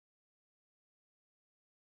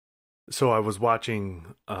So I was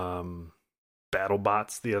watching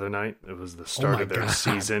BattleBots the other night. It was the start of their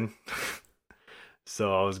season.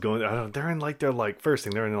 So I was going. They're in like their first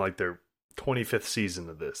thing. They're in like their 25th season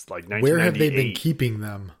of this. Like 1998. Where have they been keeping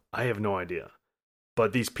them? I have no idea.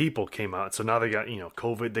 But these people came out. So now they got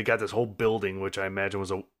COVID. They got this whole building, which I imagine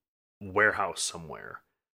was a warehouse somewhere.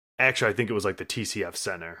 Actually, I think it was like the TCF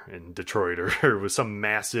Center in Detroit, or it was some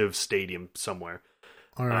massive stadium somewhere.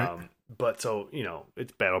 All right. But so,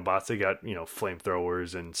 it's BattleBots. They got,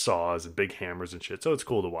 flamethrowers and saws and big hammers and shit. So it's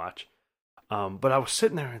cool to watch. But I was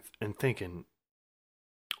sitting there and thinking,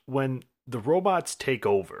 when the robots take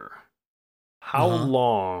over, how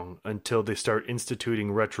long until they start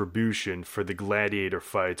instituting retribution for the gladiator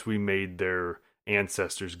fights we made their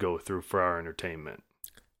ancestors go through for our entertainment?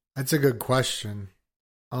 That's a good question.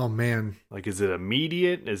 Oh, man. Like, is it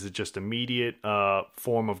immediate? Is it just immediate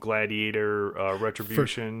form of gladiator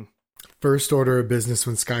retribution? First order of business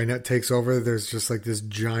when Skynet takes over, there's just like this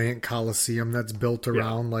giant coliseum that's built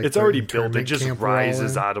around like it's already built. It just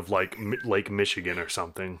rises out out of like Lake Michigan or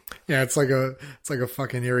something. Yeah, it's like a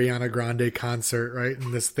fucking Ariana Grande concert, right?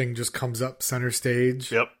 And this thing just comes up center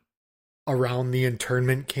stage. Yep. Around the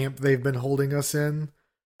internment camp they've been holding us in.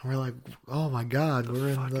 And we're like, oh my God, What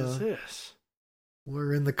the fuck is this?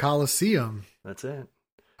 We're in the Coliseum. That's it.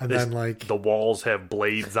 And then, like, the walls have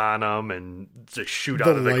blades on them and just shoot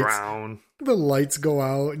out of the ground. The lights go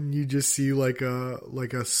out, and you just see like a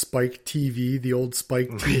Spike TV, the old Spike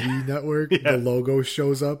TV network. Yeah. The logo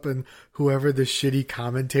shows up, and whoever the shitty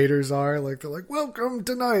commentators are, like, they're like, "Welcome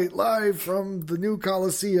tonight, live from the new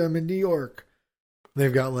Coliseum in New York."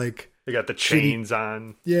 They've got they got the chains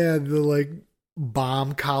on. Yeah, the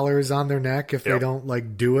bomb collars on their neck. If they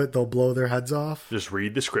don't do it, they'll blow their heads off. Just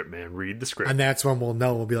read the script, man. Read the script. And that's when we'll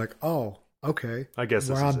know. We'll be like, oh, okay. I guess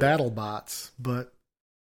we're on BattleBots, but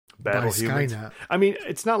Battle by Humans. Skynet. I mean,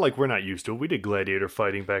 it's not like we're not used to it. We did gladiator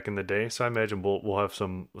fighting back in the day, so I imagine we'll have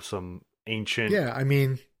some ancient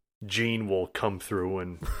gene will come through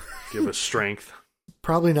and give us strength.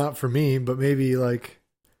 Probably not for me, but maybe I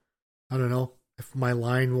don't know, if my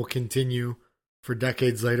line will continue for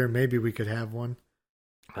decades later, maybe we could have one.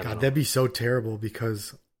 God, that'd be so terrible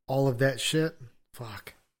because all of that shit,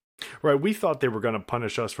 fuck. Right, we thought they were going to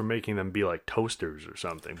punish us for making them be like toasters or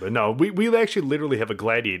something. But no, we actually literally have a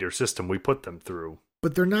gladiator system we put them through.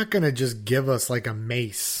 But they're not going to just give us like a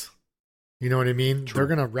mace. You know what I mean? True.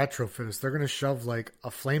 They're going to retrofit us. They're going to shove like a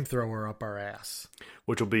flamethrower up our ass.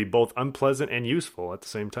 Which will be both unpleasant and useful at the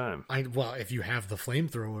same time. Well, if you have the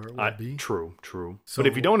flamethrower, it will be. True. So, but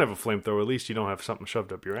if you don't have a flamethrower, at least you don't have something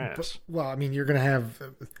shoved up your ass. I mean, you're going to have...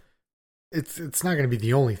 It's not going to be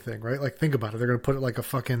the only thing, right? Like, think about it. They're going to put it like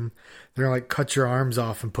they're going to cut your arms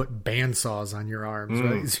off and put bandsaws on your arms,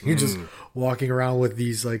 right? So you're just walking around with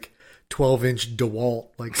these 12-inch DeWalt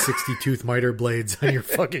 60-tooth miter blades on your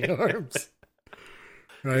fucking arms.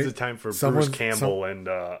 Right? It's a time for Bruce Campbell and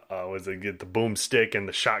get the boomstick and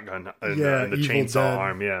the shotgun and the chainsaw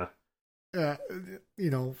arm,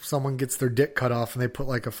 someone gets their dick cut off and they put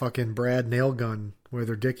a fucking Brad nail gun where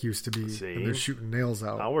their dick used to be. See? And they're shooting nails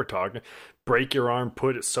out. Now we're talking. Break your arm,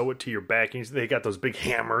 sew it to your back. And they got those big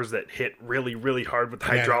hammers that hit really, really hard with the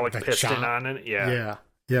hydraulic piston on it. Yeah,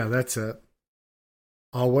 that's it.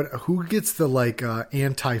 Oh, who gets the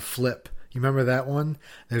anti-flip? You remember that one?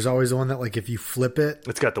 There's always the one that if you flip it,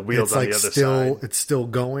 it's got the wheels on the other side. It's still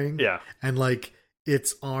going. Yeah, and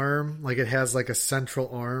its arm, it has a central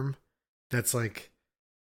arm that's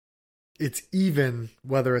it's even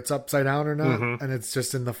whether it's upside down or not, and it's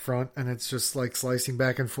just in the front, and it's just slicing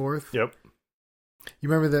back and forth. Yep. You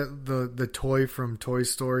remember the toy from Toy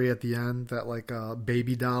Story at the end, that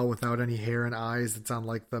baby doll without any hair and eyes that's on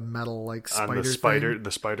the metal spider on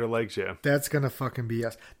the spider legs, yeah. That's gonna fucking be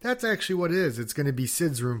us. That's actually what it is. It's gonna be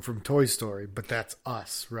Sid's room from Toy Story, but that's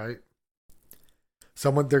us, right?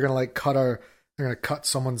 They're gonna cut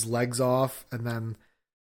someone's legs off and then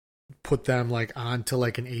put them onto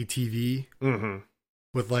an ATV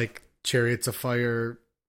with chariots of fire,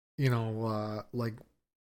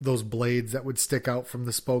 those blades that would stick out from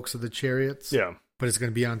the spokes of the chariots. Yeah. But it's going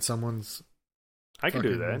to be on someone's... I can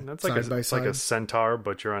do that. That's like a centaur,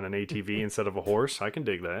 but you're on an ATV instead of a horse. I can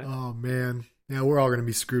dig that. Oh, man. Yeah, we're all going to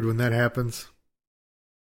be screwed when that happens.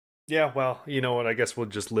 Yeah, well, you know what? I guess we'll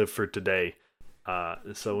just live for today.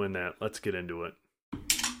 So in that, let's get into it.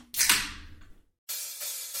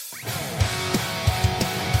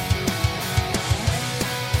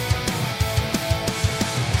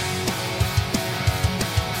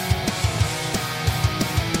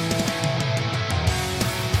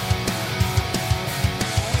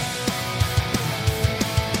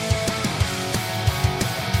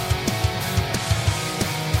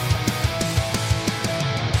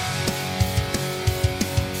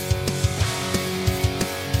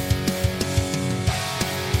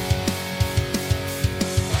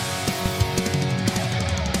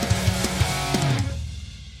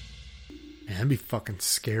 That'd be fucking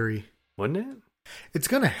scary. Wouldn't it? It's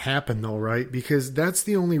going to happen though, right? Because that's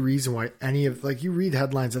the only reason why any of, like, you read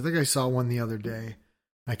headlines. I think I saw one the other day.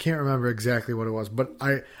 I can't remember exactly what it was, but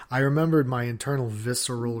I remembered my internal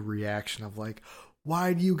visceral reaction of like,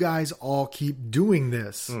 why do you guys all keep doing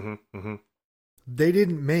this? Mm-hmm, mm-hmm. They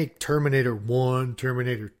didn't make Terminator 1,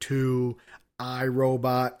 Terminator 2,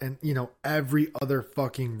 iRobot, and, you know, every other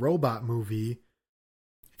fucking robot movie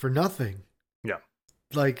for nothing. Yeah.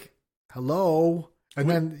 Like, hello? And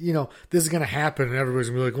then, you know, this is going to happen and everybody's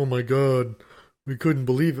going to be like, oh my God, we couldn't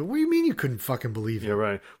believe it. What do you mean you couldn't fucking believe it? Yeah,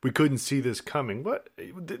 right. We couldn't see this coming. What?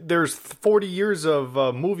 There's 40 years of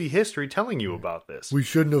movie history telling you about this. We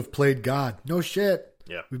shouldn't have played God. No shit.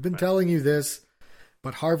 Yeah. We've been telling you this.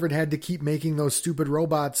 But Harvard had to keep making those stupid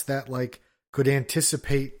robots that, like, could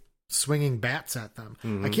anticipate swinging bats at them.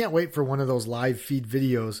 Mm-hmm. I can't wait for one of those live feed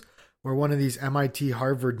videos where one of these MIT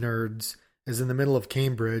Harvard nerds is in the middle of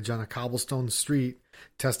Cambridge on a cobblestone street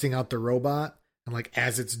testing out the robot. And, like,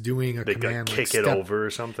 as it's doing a command, kick like, it over or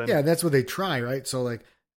something. Yeah, that's what they try, right? So, like,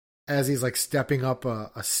 as he's, like, stepping up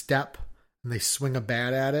a step and they swing a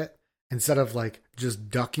bat at it, instead of, like, just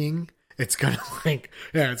ducking, it's going to, like,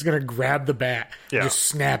 it's going to grab the bat, just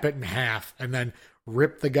snap it in half, and then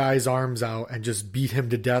rip the guy's arms out and just beat him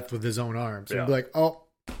to death with his own arms. And be like, oh,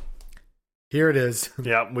 here it is.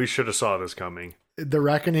 Yeah, we should have saw this coming. The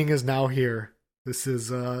reckoning is now here. This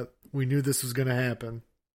is, we knew this was going to happen.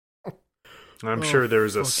 I'm sure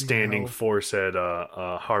there's a fucking standing hell. force at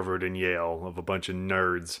Harvard and Yale of a bunch of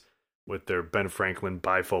nerds with their Ben Franklin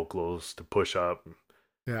bifocals to push up.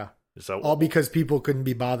 Yeah. So, All because people couldn't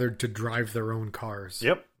be bothered to drive their own cars.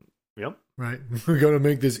 Yep. Right? We got to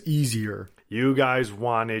make this easier. You guys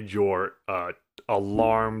wanted your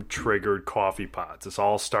alarm-triggered coffee pots. This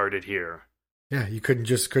all started here. Yeah, you couldn't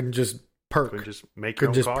just perk. Couldn't just make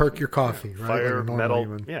Couldn't your just own perk coffee. your coffee, Yeah. right? Fire, Like a normal metal.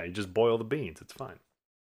 human. Yeah, you just boil the beans. It's fine.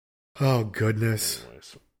 Oh goodness.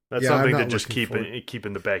 Anyways, that's Yeah, something I'm to not just looking keep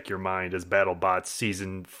in the back of your mind as BattleBots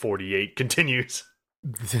season 48 continues.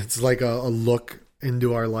 It's like a look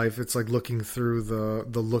into our life. It's like looking through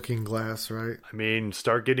the looking glass, right? I mean,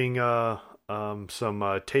 start getting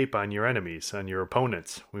some tape on your enemies, on your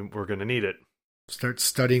opponents. We're going to need it. Start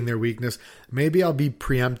studying their weakness. Maybe I'll be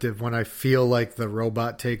preemptive when I feel like the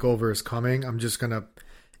robot takeover is coming. I'm just gonna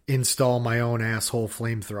install my own asshole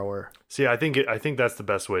flamethrower. See, I think that's the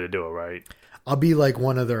best way to do it, right? I'll be like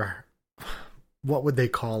one of their, what would they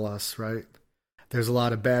call us, right? There's a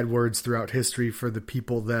lot of bad words throughout history for the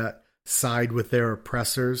people that side with their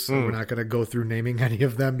oppressors. So we're not going to go through naming any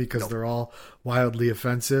of them because they're all wildly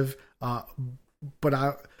offensive. But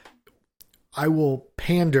I will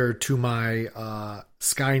pander to my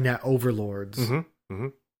Skynet overlords. Mm-hmm. Mm-hmm.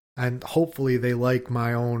 And hopefully they like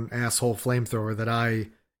my own asshole flamethrower that I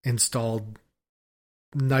installed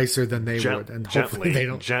nicer than they would. And hopefully they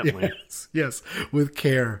don't. Gently. Yes, with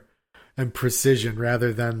care and precision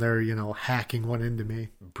rather than they're, hacking one into me.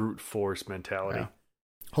 Brute force mentality. Yeah.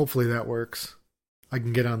 Hopefully that works. I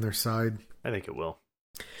can get on their side. I think it will.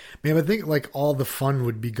 Man, I think like all the fun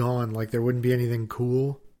would be gone. Like there wouldn't be anything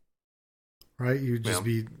cool. Right? You'd just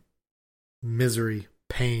be misery,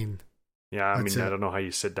 pain. Yeah, I That's mean, it. I don't know how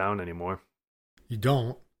you sit down anymore. You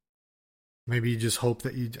don't. Maybe you just hope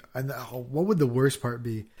that you. And what would the worst part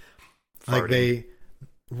be? Like Farting.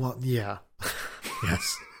 Well, yeah,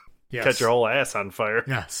 yes, yes. Catch your whole ass on fire.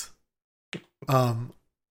 Yes.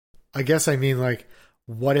 I guess I mean like,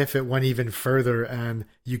 what if it went even further and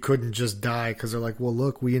you couldn't just die because they're like, well,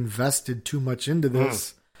 look, we invested too much into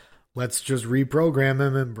this. Let's just reprogram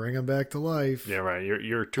him and bring him back to life. Yeah, right.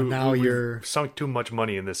 You're too. And now you're sunk too much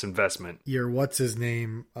money in this investment. You're what's his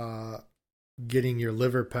name? Getting your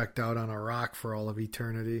liver pecked out on a rock for all of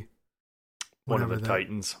eternity. One of the Whatever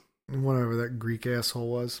Titans. Whatever that Greek asshole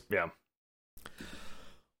was. Yeah.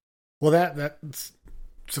 Well, that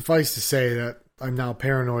suffice to say that I'm now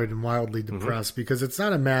paranoid and wildly depressed because it's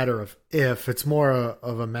not a matter of if, it's more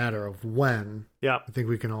of a matter of when. Yeah. I think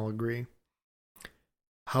we can all agree.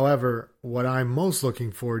 However, what I'm most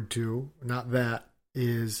looking forward to, not that,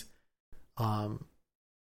 is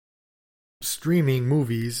streaming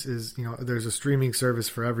movies. Is there's a streaming service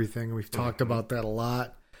for everything. We've talked about that a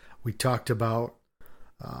lot. We talked about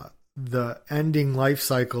the ending life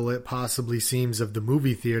cycle, it possibly seems, of the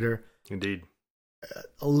movie theater. Indeed.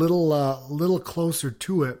 A little closer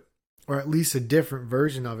to it, or at least a different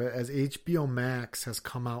version of it, as HBO Max has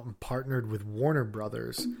come out and partnered with Warner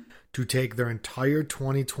Brothers to take their entire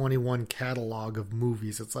 2021 catalog of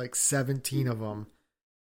movies. It's like 17 of them,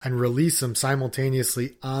 and release them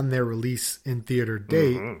simultaneously on their release in theater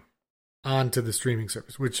date onto the streaming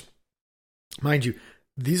service, which, mind you,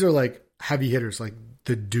 these are like heavy hitters like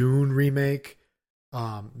the Dune remake,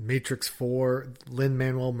 Matrix 4.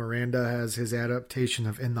 Lin-Manuel Miranda has his adaptation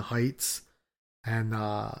of In the Heights, and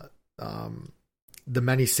The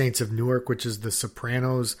Many Saints of Newark, which is The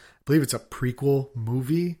Sopranos. I believe it's a prequel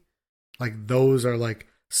movie. Like those are like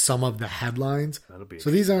some of the headlines.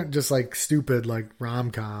 So these aren't just like stupid like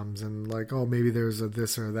rom-coms and like, oh, maybe there's a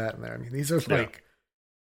this or that in there. I mean, these are like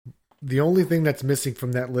the only thing that's missing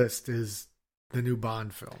from that list is the new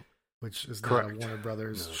Bond film, which is not a Warner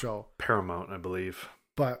Brothers show. Paramount, I believe.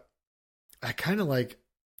 But I kind of like,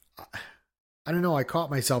 I don't know, I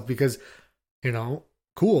caught myself because,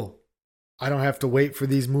 cool. I don't have to wait for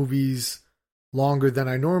these movies longer than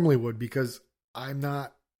I normally would because I'm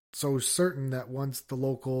not so certain that once the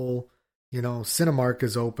local, Cinemark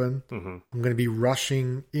is open, I'm going to be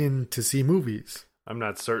rushing in to see movies. I'm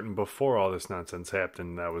not certain before all this nonsense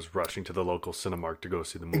happened I was rushing to the local Cinemark to go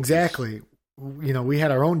see the movies. Exactly. We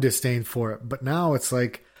had our own disdain for it, but now it's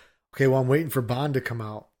like, okay, well, I'm waiting for Bond to come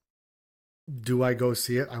out. Do I go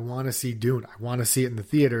see it? I want to see Dune. I want to see it in the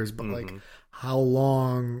theaters, but like, how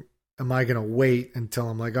long am I going to wait until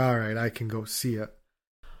I'm like, all right, I can go see it?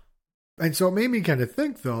 And so it made me kind of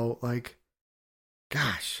think, though, like,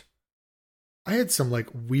 gosh, I had some like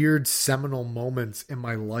weird seminal moments in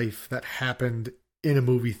my life that happened in a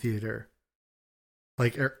movie theater,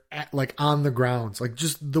 like on the grounds, like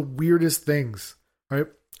just the weirdest things. Right?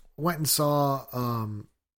 Went and saw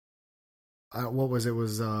what was it? It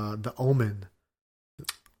was The Omen,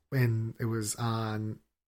 and it was on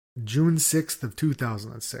June 6th of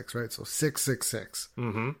 2006, right? So 666.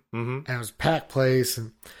 And it was a packed place,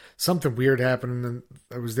 and something weird happened, and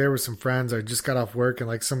I was there with some friends. I just got off work, and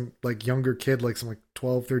like some like younger kid, like some like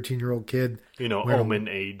 12, 13-year-old kid. Omen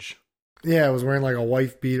age. Yeah, I was wearing like a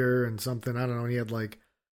wife beater and something. I don't know. And he had like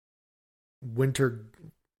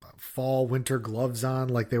fall winter gloves on,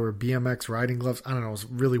 like they were BMX riding gloves. I don't know. It was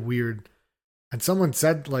really weird. And someone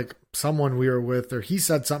said, like, someone we were with, or he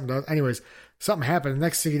said something to us. Anyways, something happened.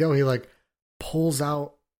 Next thing you know, he like pulls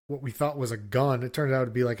out what we thought was a gun. It turned out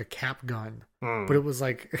to be like a cap gun. But it was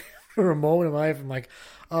like for a moment in my life, I'm like,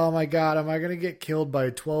 oh my God, am I going to get killed by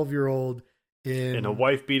a 12-year-old in a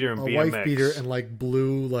wife beater and a BMX? Wife beater and like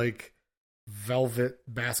blue, like velvet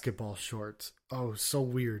basketball shorts. Oh, so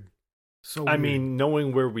weird. So weird. I mean,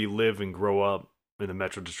 knowing where we live and grow up in the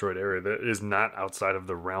Metro Detroit area, that is not outside of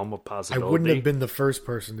the realm of possibility. I wouldn't have been the first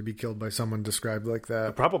person to be killed by someone described like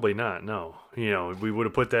that. Probably not, no. We would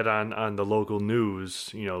have put that on the local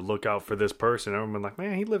news, look out for this person. Everyone like,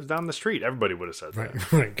 man, he lives down the street. Everybody would have said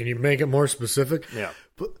that. Right. Can you make it more specific? Yeah.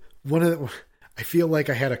 But I feel like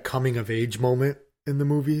I had a coming of age moment in the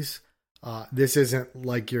movies. This isn't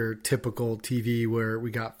like your typical TV where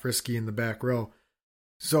we got frisky in the back row.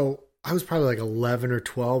 So I was probably like 11 or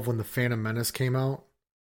 12 when The Phantom Menace came out.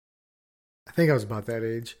 I think I was about that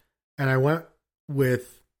age. And I went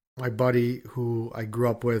with my buddy who I grew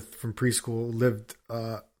up with from preschool, lived,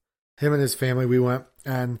 him and his family, we went.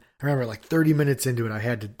 And I remember like 30 minutes into it, I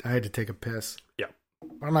had to take a piss. Yeah.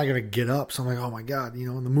 But I'm not going to get up. So I'm like, oh my God,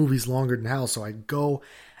 and the movie's longer than hell. So I go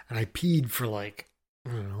and I peed for like,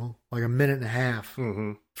 I don't know, like a minute and a half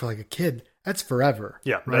for like a kid. That's forever.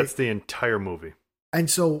 Yeah. Right? That's the entire movie. And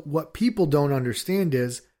so what people don't understand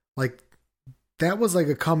is like that was like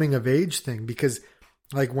a coming of age thing, because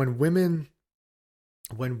like when women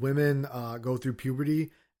go through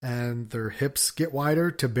puberty and their hips get wider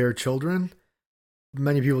to bear children,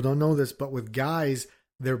 many people don't know this, but with guys,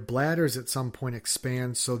 their bladders at some point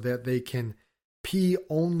expand so that they can pee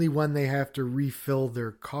only when they have to refill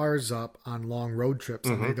their cars up on long road trips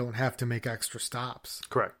and they don't have to make extra stops.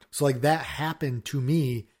 Correct. So like that happened to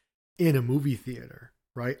me in a movie theater,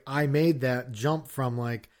 right? I made that jump from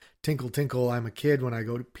like tinkle tinkle, I'm a kid when I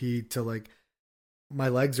go to pee, to like my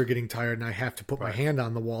legs are getting tired and I have to put my hand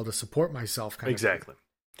on the wall to support myself. Exactly.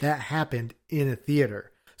 That happened in a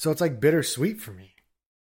theater. So it's like bittersweet for me.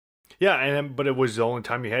 Yeah, but it was the only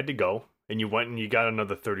time you had to go, and you went and you got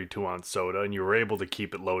another 32-ounce soda, and you were able to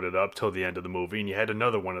keep it loaded up till the end of the movie, and you had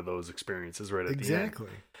another one of those experiences right at the end. Exactly.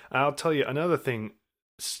 I'll tell you another thing,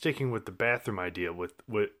 sticking with the bathroom idea, with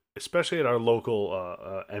especially at our local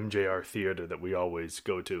MJR theater that we always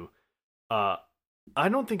go to, I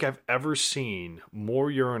don't think I've ever seen more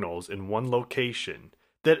urinals in one location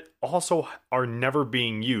that also are never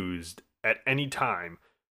being used at any time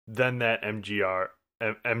than that MJR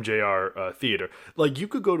theater. Like, you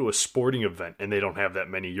could go to a sporting event and they don't have that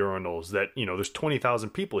many urinals. That, there's 20,000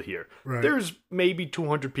 people here. Right. There's maybe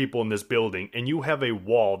 200 people in this building, and you have a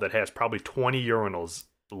wall that has probably 20 urinals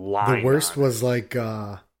lined. The worst was like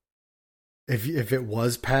if it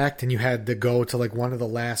was packed and you had to go to like one of the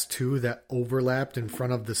last two that overlapped in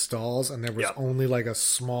front of the stalls, and there was only like a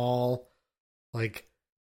small like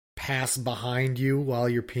pass behind you while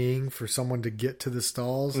you're peeing for someone to get to the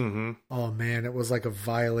stalls. Mm-hmm. Oh man, it was like a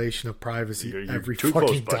violation of privacy You're every too fucking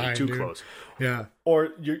close, buddy, time. too Dude. close. Yeah. Or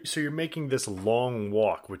you're making this long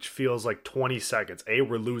walk, which feels like 20 seconds. A,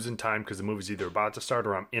 we're losing time because the movie's either about to start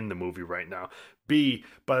or I'm in the movie right now. B,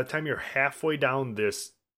 by the time you're halfway down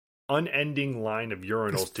this unending line of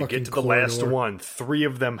urinals to get to the last one, 3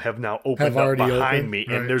 of them have now opened up behind me,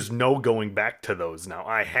 and there's no going back to those now.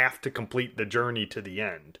 I have to complete the journey to the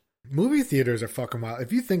end. Movie theaters are fucking wild.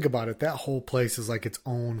 If you think about it, that whole place is like its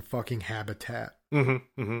own fucking habitat.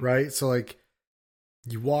 Mm-hmm, mm-hmm. Right? So like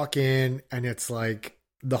you walk in and it's like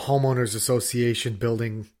the homeowners association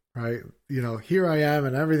building, right? You know, here I am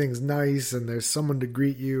and everything's nice and there's someone to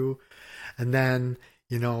greet you. And then,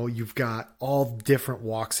 you know, you've got all different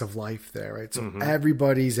walks of life there, right? So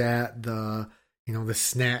everybody's at the, you know, the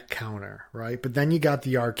snack counter, right? But then you got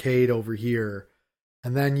the arcade over here.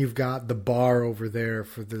 And then you've got the bar over there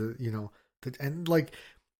for the, you know, and like,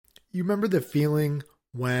 you remember the feeling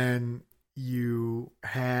when you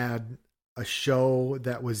had a show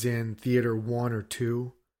that was in theater 1 or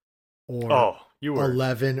 2 or you were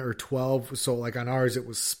 11 or 12. So like on ours, it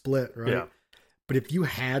was split, right? Yeah. But if you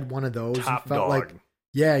had one of those, Top you felt dog. like,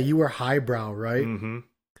 yeah, you were highbrow, right? Mm-hmm.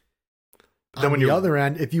 On the other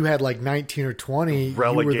end, if you had like 19 or 20,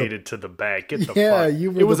 relegated to the back. Get the fuck.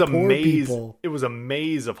 You were it was the a poor maze. people. It was a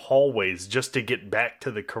maze of hallways just to get back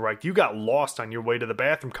to the correct. You got lost on your way to the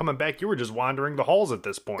bathroom. Coming back, you were just wandering the halls at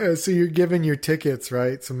this point. Yeah, so you're giving your tickets,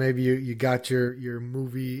 right? So maybe you got your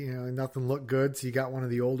movie, you know, nothing looked good, so you got one of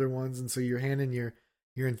the older ones, and so you're handing you're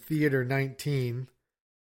in theater 19,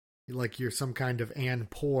 like you're some kind of Ann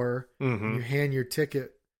Poor, and you hand your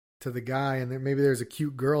ticket to the guy, and then maybe there's a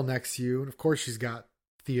cute girl next to you, and of course she's got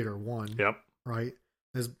theater 1. Yep. Right.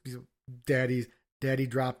 There's daddy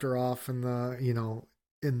dropped her off in the, you know,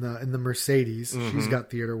 in the Mercedes. She's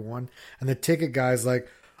got theater 1, and the ticket guy's like,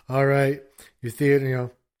 all right, your theater, you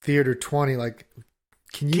know, theater 20, like,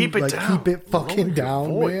 can you keep it fucking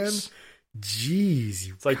down, man? Jeez,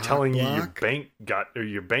 it's like telling you block.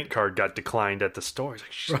 your bank card got declined at the store.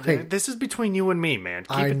 It's like, right. This is between you and me, man.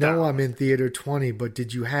 Keep it down. I'm in theater 20, but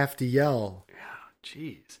did you have to yell? Yeah,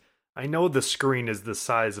 jeez. I know the screen is the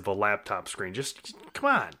size of a laptop screen. Just come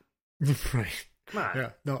on. Right. Come on. Yeah.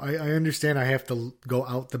 No, I understand I have to go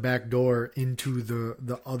out the back door into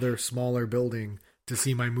the other smaller building to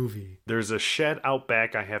see my movie. There's a shed out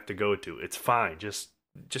back I have to go to. It's fine. Just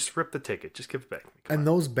rip the ticket. Just give it back. And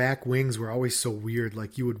those back wings were always so weird.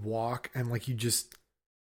 Like you would walk and like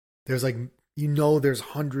there's like, you know, there's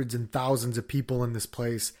hundreds and thousands of people in this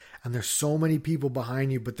place and there's so many people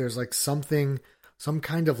behind you, but there's like some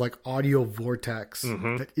kind of like audio vortex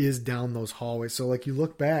that is down those hallways. So like you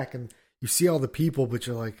look back and you see all the people, but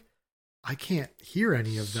you're like, I can't hear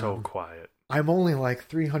any of them. So quiet. I'm only like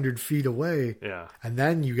 300 feet away. Yeah. And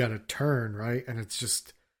then you got to turn, right? And it's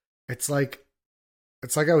like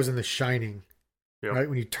I was in The Shining, right?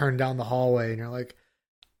 When you turn down the hallway and you're like,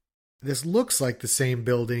 this looks like the same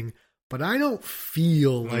building, but I don't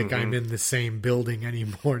feel like I'm in the same building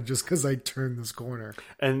anymore just because I turned this corner.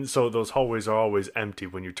 And so those hallways are always empty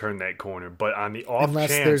when you turn that corner. But on the off Unless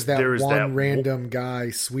chance, there's that random guy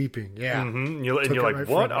sweeping. Yeah. Mm-hmm. You're like,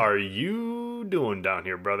 what are you doing down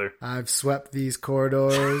here, brother? I've swept these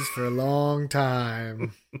corridors for a long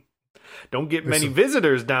time. Don't get many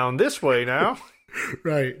visitors down this way now.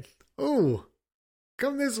 Right. Oh,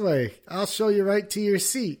 come this way. I'll show you right to your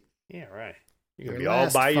seat. Yeah, right. You're going to be all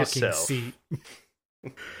by yourself. Seat.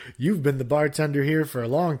 You've been the bartender here for a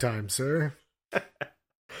long time, sir.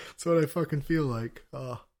 That's what I fucking feel like.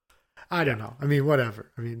 I don't know. I mean,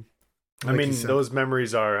 whatever. I mean, those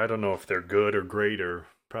memories are, I don't know if they're good or great or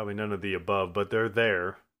probably none of the above, but they're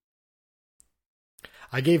there.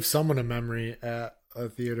 I gave someone a memory at a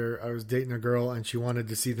theater. I was dating a girl and she wanted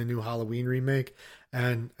to see the new Halloween remake.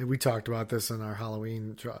 And we talked about this in our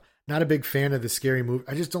Halloween trial. Not a big fan of the scary movie.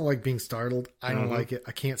 I just don't like being startled. I don't like it.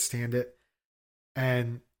 I can't stand it.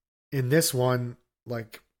 And in this one,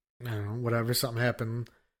 like, I don't know, whatever, something happened.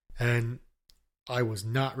 And I was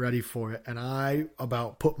not ready for it. And I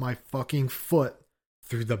about put my fucking foot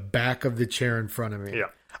through the back of the chair in front of me. Yeah.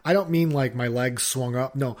 I don't mean like my legs swung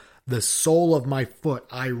up. No, the sole of my foot.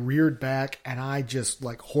 I reared back and I just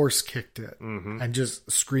like horse kicked it and just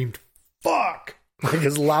screamed, fuck! Like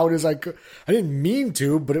as loud as I could. I didn't mean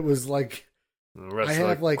to, but it was like the rest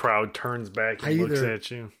of the crowd turns back and looks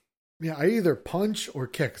at you. Yeah, I either punch or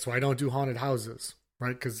kick, so I don't do haunted houses,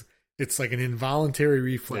 right? Because it's like an involuntary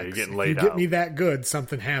reflex. Yeah, you're getting if laid you get out. me that good,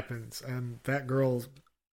 something happens, and that girl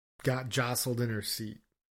got jostled in her seat.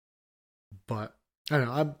 But I don't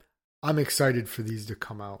know. I'm excited for these to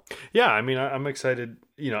come out. Yeah, I mean, I'm excited.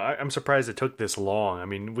 You know, I'm surprised it took this long. I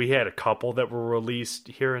mean, we had a couple that were released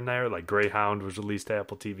here and there, like Greyhound was released to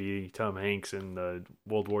Apple TV, Tom Hanks in the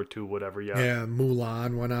World War II, whatever. Yeah,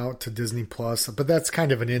 Mulan went out to Disney Plus, but that's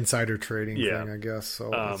kind of an insider trading thing, I guess. So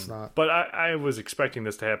it's not. But I was expecting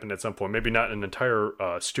this to happen at some point. Maybe not an entire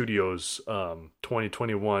studio's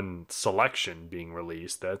 2021 selection being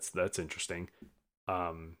released. That's interesting.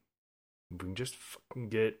 We can just fucking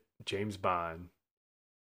get James Bond.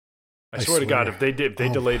 I swear to God, if they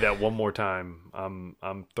delay that one more time,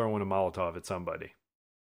 I'm throwing a Molotov at somebody.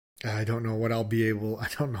 I don't know what I'll be able. I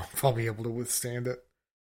don't know if I'll be able to withstand it.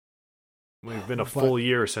 It's been a full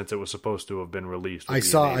year since it was supposed to have been released. I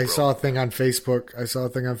saw a thing on Facebook. I saw a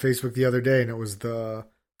thing on Facebook the other day, and it was the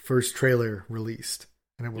first trailer released,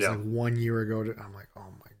 and it was like 1 year ago. I'm like,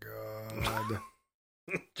 oh my God,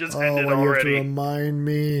 just ended already. You have to remind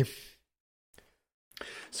me.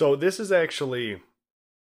 So this is actually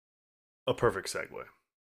a perfect segue.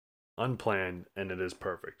 Unplanned, and it is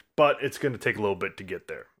perfect. But it's going to take a little bit to get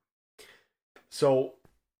there. So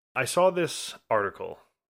I saw this article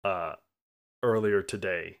earlier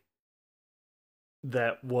today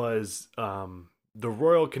that was the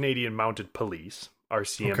Royal Canadian Mounted Police,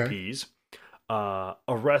 RCMPs,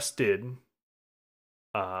 arrested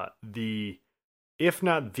if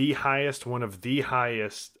not the highest, one of the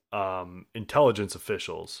highest intelligence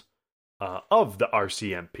officials of the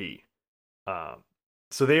RCMP.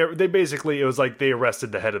 So they basically, it was like they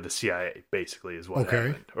arrested the head of the CIA, basically, is what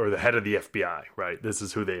happened, or the head of the FBI, right? This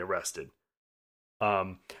is who they arrested.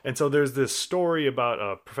 And so there's this story about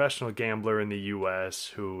a professional gambler in the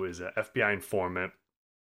U.S. who is an FBI informant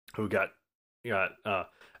who got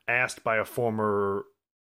asked by a former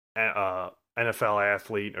NFL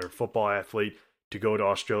athlete or football athlete to go to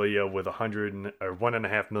Australia with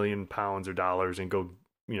 £1.5 million or dollars and go,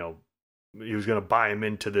 he was going to buy him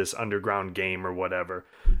into this underground game or whatever.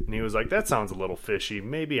 And he was like, that sounds a little fishy.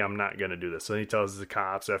 Maybe I'm not going to do this. So he tells the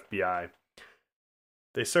cops, FBI.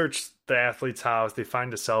 They search the athlete's house. They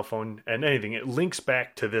find a cell phone and anything. It links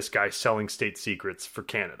back to this guy selling state secrets for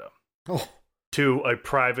Canada to a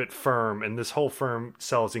private firm. And this whole firm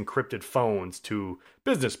sells encrypted phones to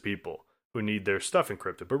business people who need their stuff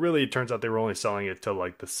encrypted. But really, it turns out they were only selling it to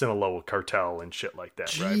like the Sinaloa cartel and shit like that.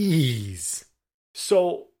 Jeez. Right?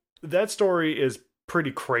 So that story is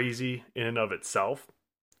pretty crazy in and of itself.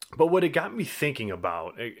 But what it got me thinking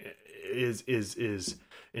about is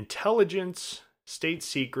intelligence, state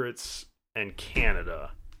secrets, and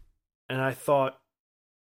Canada. And I thought,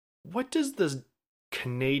 what does this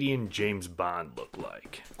Canadian James Bond look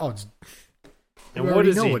like? And what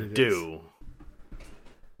does he do?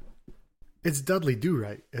 It's Dudley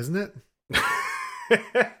Do-Right, isn't it?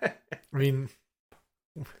 I mean,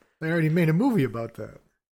 they already made a movie about that.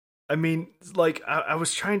 I mean, like, I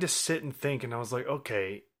was trying to sit and think, and I was like,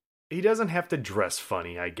 okay, he doesn't have to dress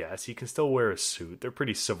funny, I guess. He can still wear a suit. They're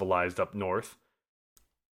pretty civilized up north.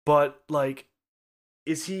 But, like,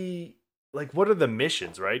 is he, like, what are the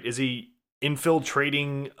missions, right? Is he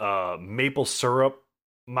infiltrating maple syrup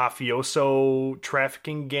mafioso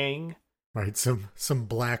trafficking gang? Right, some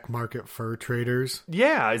black market fur traders.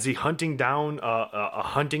 Yeah, is he hunting down a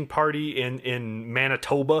hunting party in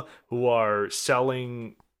Manitoba who are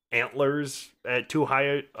selling antlers at too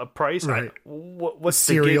high a price? Right. What's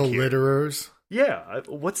serial the gig here? litterers? Yeah,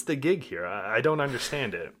 what's the gig here? I don't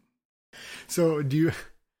understand it. So do you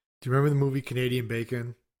remember the movie Canadian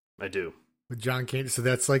Bacon? I do. With John Candy. So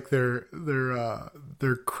that's like their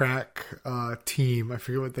crack team. I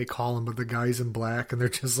forget what they call them, but the guys in black, and they're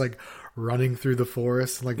just like running through the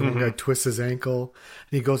forest. And like one guy twists his ankle,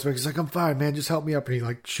 and he goes back. He's like, "I'm fine, man. Just help me up." And he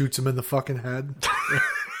like shoots him in the fucking head.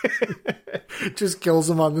 Just kills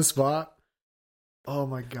him on the spot. Oh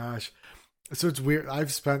my gosh. So it's weird.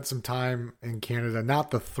 I've spent some time in Canada,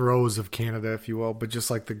 not the throes of Canada, if you will, but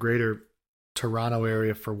just like the greater Toronto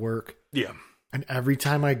area for work. Yeah. And every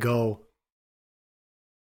time I go,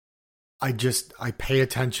 I pay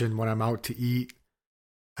attention when I'm out to eat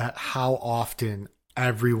at how often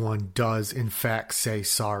everyone does in fact say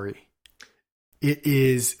sorry. It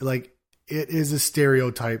is a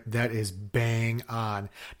stereotype that is bang on.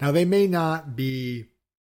 Now they may not be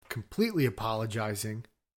completely apologizing,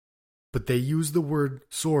 but they use the word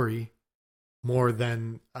sorry more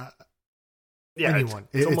than anyone.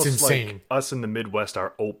 It's insane. Like us in the Midwest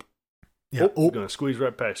are ope. Yeah, I'm going to squeeze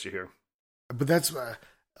right past you here. But that's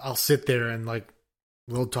I'll sit there and like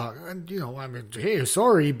we'll talk, and I mean, hey,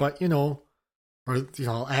 sorry, but Or,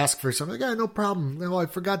 ask for something. Yeah, no problem. No, I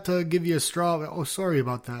forgot to give you a straw. Oh, sorry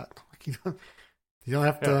about that. Like, you don't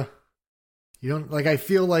have to. You don't like. I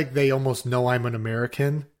feel like they almost know I'm an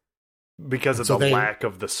American because of the lack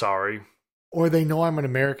of the sorry. Or they know I'm an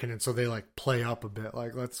American, and so they like play up a bit.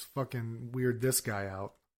 Like, let's fucking weird this guy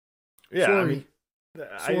out. Yeah, sorry.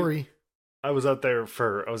 Sorry. I was out there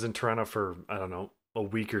I was in Toronto for, I don't know, a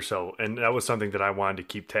week or so, and that was something that I wanted to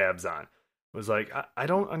keep tabs on. It was like, I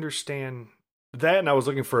don't understand that, and I was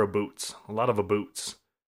looking for a lot of boots.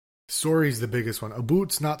 Sorry's the biggest one. A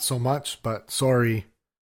boots, not so much, but sorry.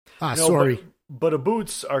 Sorry. But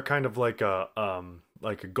boots are kind of like a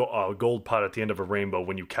gold pot at the end of a rainbow.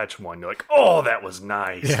 When you catch one, you're like, oh, that was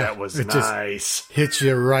nice. Yeah, that was nice. Hits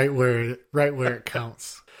you right where it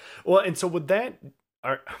counts. Well, and so with that,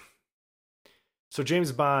 so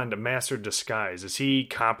James Bond, a master of disguise, is he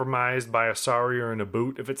compromised by a sorry or in a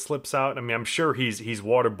boot if it slips out? I mean, I'm sure he's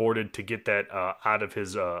waterboarded to get that out of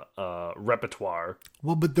his repertoire.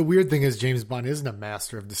 Well, but the weird thing is James Bond isn't a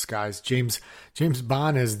master of disguise. James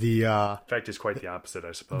Bond is the... in fact, he's quite the opposite,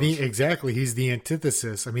 I suppose. Exactly. He's the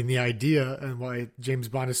antithesis. I mean, the idea and why James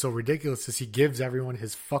Bond is so ridiculous is he gives everyone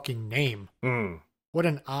his fucking name. What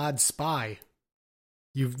an odd spy.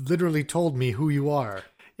 You've literally told me who you are.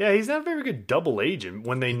 Yeah, he's not a very good double agent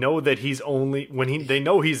when they know that he's only... they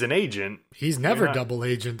know he's an agent. He's never double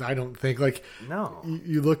agent, I don't think. Like, no.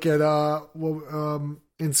 You look at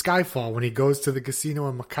in Skyfall when he goes to the casino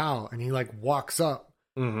in Macau and he like walks up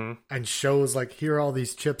and shows like, here are all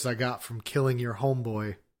these chips I got from killing your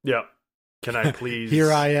homeboy. Yep. Can I please...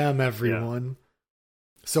 Here I am, everyone.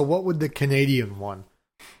 Yeah. So what would the Canadian one...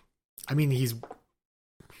 I mean,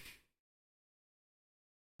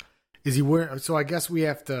 Is he wearing... So I guess we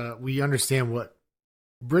understand what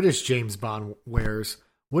British James Bond wears.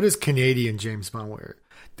 What does Canadian James Bond wear?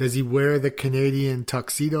 Does he wear the Canadian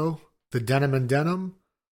tuxedo? The denim and denim?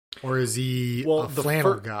 Or is he a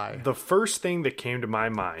flannel guy? The first thing that came to my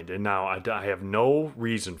mind, and now I have no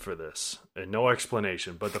reason for this and no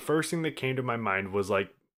explanation, but the first thing that came to my mind was like,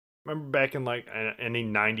 remember back in like any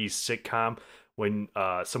 90s sitcom when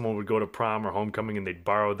someone would go to prom or homecoming and they'd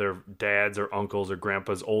borrow their dad's or uncle's or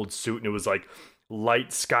grandpa's old suit, and it was like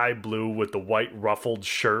light sky blue with the white ruffled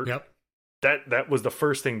shirt. Yep. That was the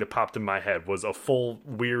first thing that popped in my head, was a full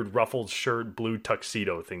weird ruffled shirt, blue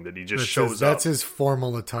tuxedo thing that he just shows up. That's his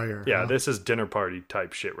formal attire. Yeah, This is dinner party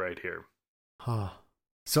type shit right here. Huh.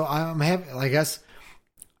 So I'm having, I guess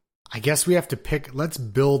we have to pick, let's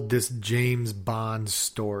build this James Bond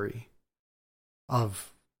story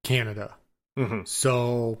of Canada. Mm-hmm.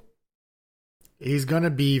 So he's going to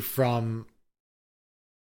be from,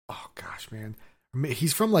 oh gosh, man.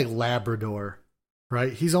 He's from like Labrador,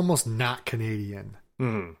 right? He's almost not Canadian,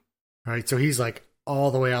 right? So he's like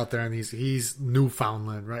all the way out there, and he's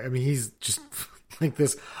Newfoundland, right? I mean, he's just like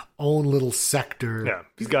this own little sector. Yeah,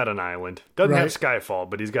 he's got an island. Doesn't have Skyfall,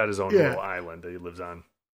 but he's got his own little island that he lives on.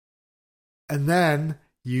 And then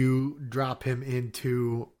you drop him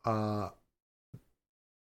into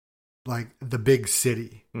like the big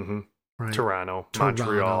city, right? Toronto,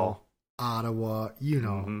 Montreal, Ottawa,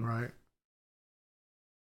 right?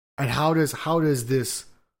 And how does this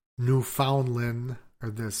Newfoundland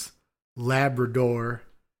or this Labrador,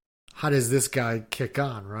 how does this guy kick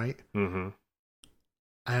on, right? Mm-hmm.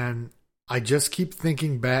 And I just keep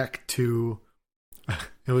thinking back to,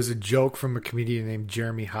 it was a joke from a comedian named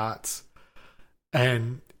Jeremy Hotz,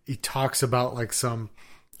 and he talks about like some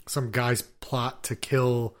guy's plot to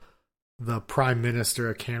kill the prime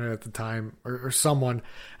minister of Canada at the time, or someone,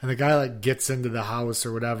 and the guy like gets into the house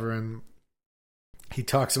or whatever, and he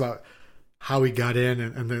talks about how he got in,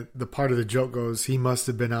 and the part of the joke goes, he must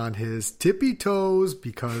have been on his tippy toes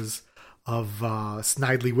because of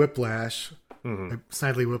Snidely Whiplash. Mm-hmm.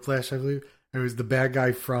 Snidely Whiplash, I believe. It was the bad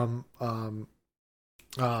guy from oh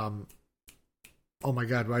my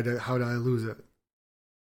god, how did I lose it?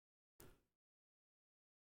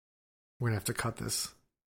 We're gonna have to cut this.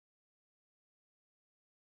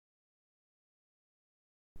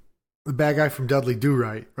 The bad guy from Dudley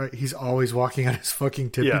Do-Right, right? He's always walking on his fucking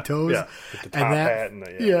tippy toes. Yeah, with the top hat and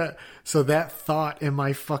yeah. So that thought in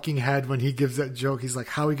my fucking head when he gives that joke, he's like,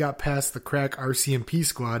 how he got past the crack RCMP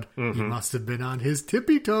squad, he must have been on his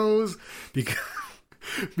tippy toes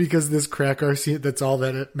because this crack RC, that's all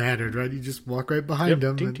that it mattered, right? You just walk right behind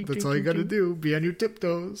him, and that's all you got to do, be on your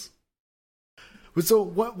tiptoes. But so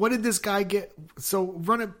what did this guy get? So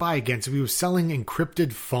run it by again. So he was selling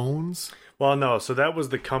encrypted phones. Well, no. So that was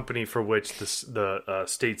the company for which the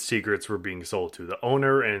state secrets were being sold to. The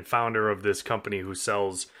owner and founder of this company who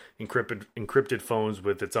sells encrypted phones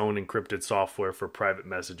with its own encrypted software for private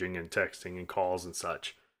messaging and texting and calls and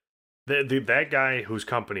such. That guy whose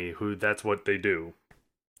company, who that's what they do,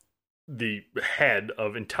 the head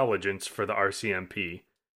of intelligence for the RCMP,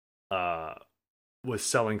 uh, was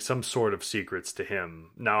selling some sort of secrets to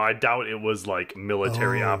him. Now, I doubt it was like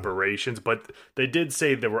military operations, but they did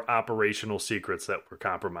say there were operational secrets that were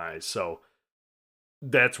compromised. So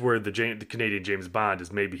that's where the Canadian James Bond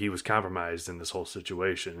is. Maybe he was compromised in this whole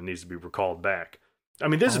situation and needs to be recalled back. I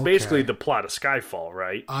mean, this is basically the plot of Skyfall,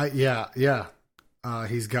 right? Yeah.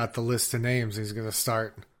 He's got the list of names. He's going to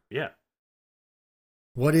start. Yeah.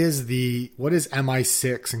 What is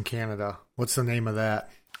MI6 in Canada? What's the name of that?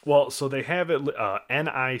 Well, so they have it.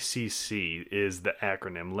 NICC is the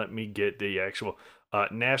acronym. Let me get the actual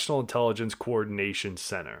National Intelligence Coordination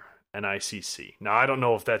Center. NICC. Now, I don't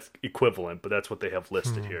know if that's equivalent, but that's what they have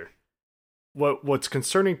listed here. What's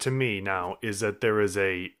concerning to me now is that there is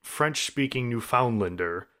a French-speaking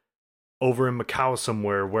Newfoundlander over in Macau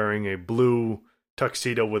somewhere wearing a blue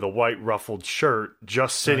tuxedo with a white ruffled shirt,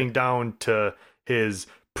 just sitting down to his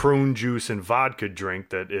prune juice and vodka drink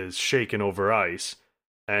that is shaken over ice,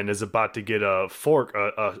 and is about to get a fork,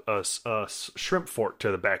 a shrimp fork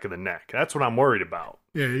to the back of the neck. That's what I'm worried about.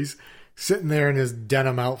 Yeah, he's sitting there in his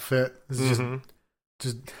denim outfit. It's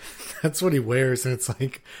just that's what he wears, and it's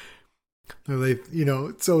like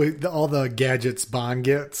all the gadgets Bond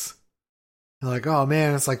gets. They're like, oh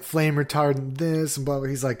man, it's like flame retardant this and blah, blah.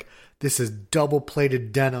 He's like, this is double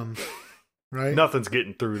plated denim, right? Nothing's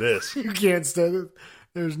getting through this. You can't stand it.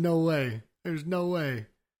 There's no way. There's no way.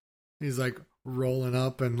 He's like rolling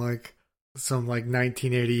up in like some like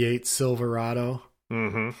 1988 Silverado.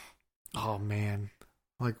 Oh man.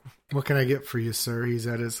 Like, what can I get for you, sir? He's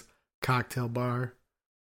at his cocktail bar.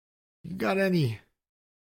 You got any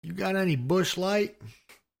Bush Light?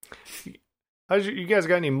 You guys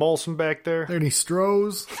got any Molson back there? Any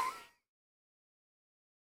Strohs?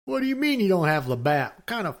 What do you mean you don't have Labatt? What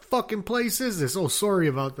kind of fucking place is this? Oh, sorry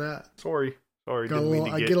about that. Sorry. I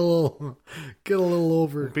get a little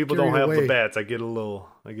over. When people don't have Labatts, I get a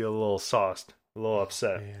little sauced, a little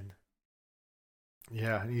upset. Man.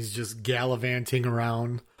 Yeah, he's just gallivanting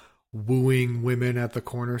around, wooing women at the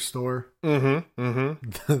corner store.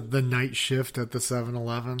 The night shift at the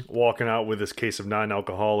 7-Eleven. Walking out with his case of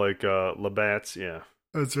non-alcoholic Labatt's, yeah.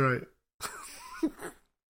 That's right.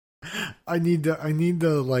 I need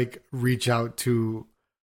to like reach out to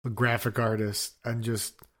a graphic artist and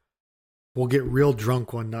we'll get real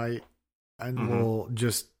drunk one night and we'll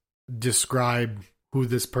just describe who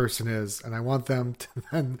this person is. And I want them to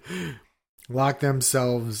then lock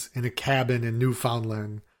themselves in a cabin in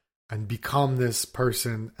Newfoundland and become this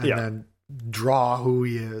person and then draw who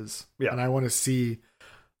he is. Yeah. And I want to see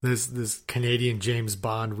this Canadian James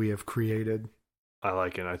Bond we have created. I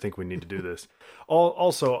like it. I think we need to do this.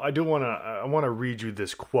 Also, I want to read you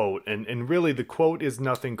this quote, and really the quote is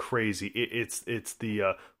nothing crazy. It's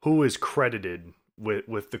the who is credited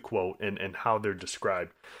with the quote and how they're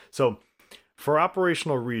described. So, for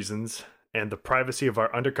operational reasons and the privacy of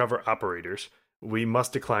our undercover operators, we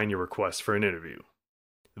must decline your request for an interview.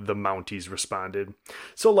 The Mounties responded.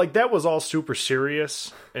 So, like, that was all super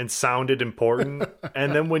serious and sounded important.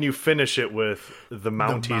 And then when you finish it with the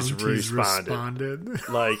Mounties responded.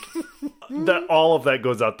 Like, all of that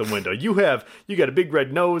goes out the window. You got a big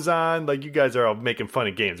red nose on. Like, you guys are all making fun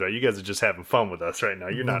of games, right? You guys are just having fun with us right now.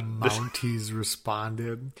 You're not. The Mounties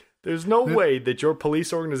responded. There's no way that your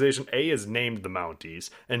police organization, A, is named the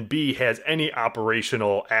Mounties, and B, has any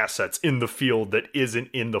operational assets in the field that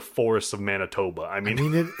isn't in the forests of Manitoba. I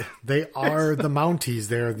mean they are the Mounties.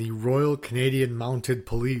 They're the Royal Canadian Mounted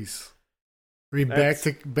Police. I mean,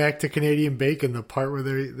 back to Canadian Bacon, the part where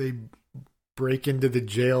they break into the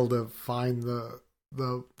jail to find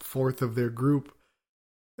the fourth of their group.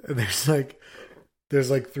 And there's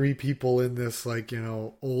like three people in this, like,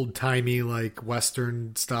 old timey, like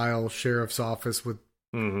Western style sheriff's office with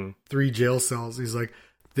 3 jail cells. He's like,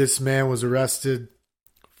 this man was arrested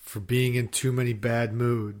for being in too many bad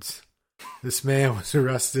moods. This man was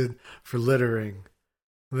arrested for littering.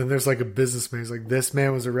 And then there's like a businessman. He's like, this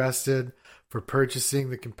man was arrested for purchasing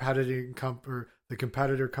the competitor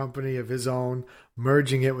company of his own,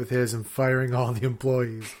 merging it with his and firing all the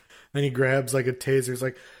employees. Then he grabs like a taser. He's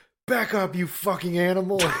like, back up, you fucking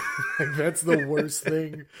animal. Like, that's the worst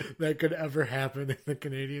thing that could ever happen in the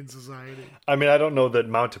Canadian society. I mean, I don't know that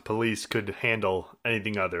mounted police could handle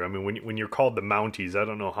anything other. I mean, when you're called the Mounties, I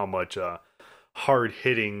don't know how much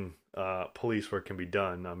hard-hitting police work can be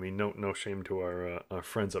done. I mean, no shame to our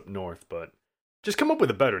friends up north, but just come up with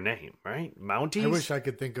a better name, right? Mounties? I wish I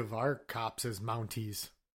could think of our cops as Mounties.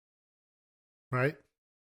 Right?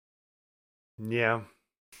 Yeah.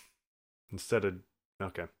 Instead of...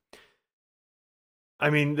 Okay. I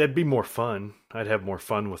mean, that'd be more fun. I'd have more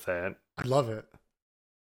fun with that. I love it.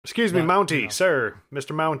 Excuse me, But, Mountie, you know. sir,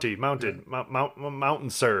 Mr. Mountie, mounted, mountain,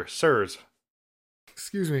 sir, sirs.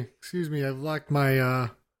 Excuse me. I've locked my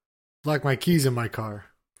keys in my car.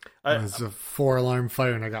 It's a 4-alarm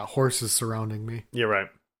fire, and I got horses surrounding me. You're right.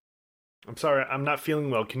 I'm sorry, I'm not feeling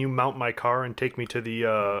well. Can you mount my car and take me to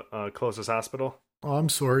the closest hospital? Oh, I'm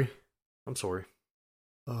sorry. I'm sorry.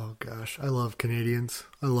 Oh gosh, I love Canadians.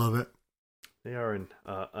 I love it. They are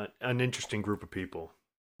an interesting group of people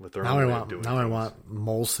with their Now own I way want of doing now I things. want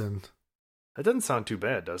Molson. That doesn't sound too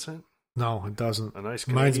bad, does it? No, it doesn't. A nice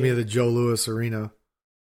Reminds me Canadian. of the Joe Louis Arena.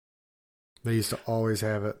 They used to always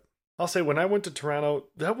have it. I'll say when I went to Toronto,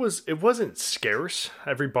 it wasn't scarce.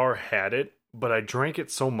 Every bar had it, but I drank it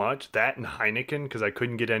so much, that and Heineken, because I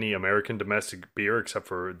couldn't get any American domestic beer except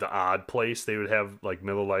for the odd place they would have like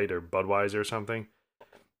Miller Lite or Budweiser or something.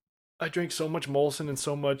 I drank so much Molson and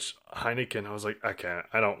so much Heineken. I was like, I can't.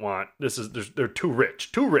 I don't want. They're too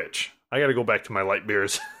rich. Too rich. I got to go back to my light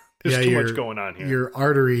beers. There's too much going on here. Your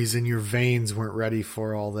arteries and your veins weren't ready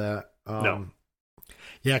for all that. No.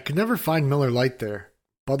 Yeah, I could never find Miller Lite there.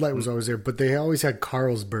 Bud Light was always there, but they always had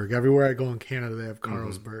Carlsberg. Everywhere I go in Canada, they have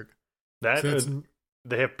Carlsberg. That So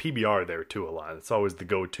they have PBR there too a lot. It's always the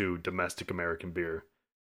go-to domestic American beer.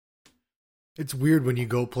 it's weird when you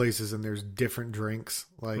go places and there's different drinks.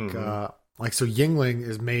 Like, Mhm. so Yingling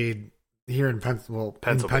is made here in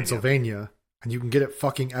Pennsylvania, and you can get it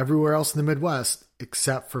fucking everywhere else in the Midwest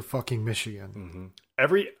except for fucking Michigan.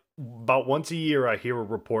 Mm-hmm. About once a year, I hear a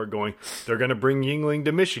report going, they're going to bring Yingling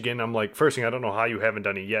to Michigan. I'm like, first thing, I don't know how you haven't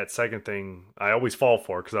done it yet. Second thing, I always fall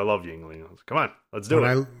for it because I love Yingling. I was like, come on, let's do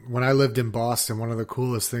it. When I lived in Boston, one of the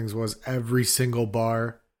coolest things was every single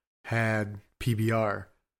bar had PBR.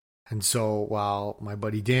 And so while my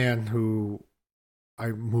buddy Dan, who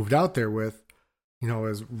I moved out there with,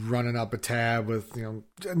 is running up a tab with,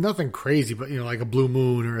 nothing crazy, but, like a Blue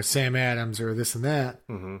Moon or a Sam Adams or this and that.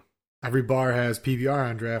 Mm-hmm. Every bar has PBR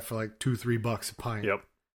on draft for like $2-3 a pint. Yep.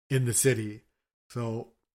 In the city. So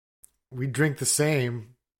we drink the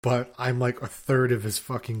same, but I'm like a third of his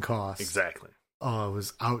fucking cost. Exactly. Oh, it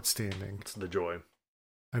was outstanding. It's the joy.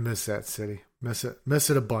 I miss that city. Miss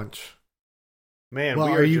it a bunch. Man, Well,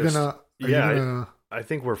 we are you just, gonna? I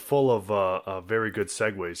think we're full of very good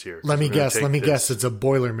segues here. Let me guess. This. It's a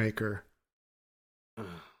Boilermaker.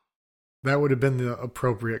 That would have been the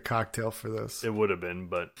appropriate cocktail for this. It would have been,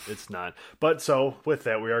 but it's not. But so with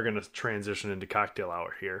that, we are going to transition into cocktail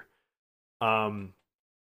hour here.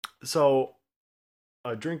 So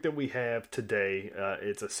a drink that we have today,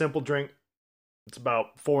 it's a simple drink. It's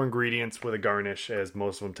about 4 ingredients with a garnish, as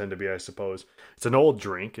most of them tend to be, I suppose. It's an old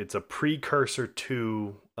drink. It's a precursor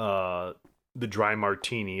to the dry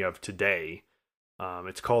martini of today.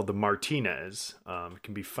 It's called the Martinez. It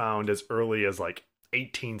can be found as early as like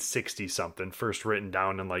 1860 something, first written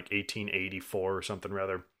down in like 1884 or something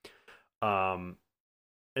rather. And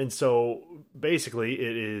so basically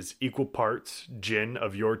it is equal parts gin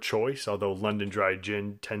of your choice, although London Dry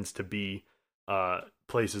Gin tends to be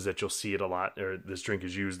places that you'll see it a lot, or this drink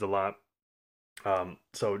is used a lot.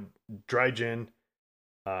 So dry gin,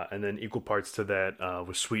 and then equal parts to that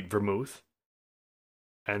with sweet vermouth,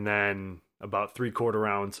 and then about 3/4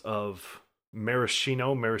 ounce of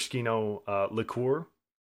maraschino liqueur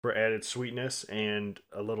for added sweetness and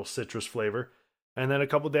a little citrus flavor, and then a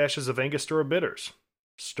couple dashes of Angostura bitters,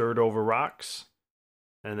 stirred over rocks,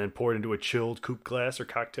 and then poured into a chilled coupe glass or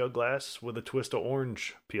cocktail glass with a twist of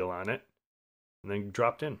orange peel on it, and then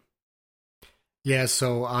dropped in. Yeah,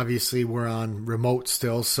 so obviously we're on remote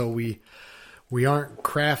still, so we aren't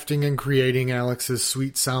crafting and creating Alex's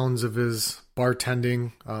sweet sounds of his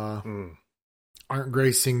bartending. Aren't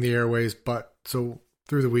gracing the airways, but so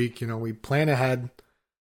through the week, we plan ahead,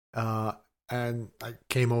 and I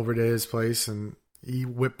came over to his place and he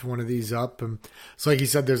whipped one of these up, and so like he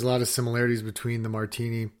said, there's a lot of similarities between the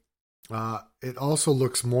martini. It also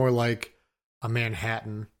looks more like a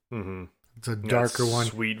Manhattan. Mm-hmm. It's a darker one.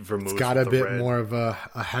 Sweet vermouth. It's got a bit red. more of a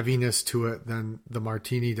heaviness to it than the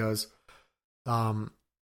martini does. I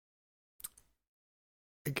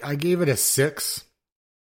gave it a 6.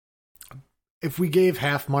 If we gave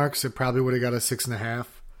half marks, it probably would have got a 6.5.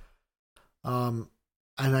 And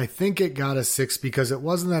I think it got a 6 because it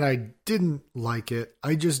wasn't that I didn't like it.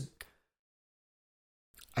 I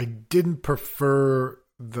didn't prefer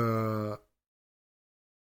the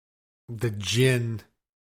gin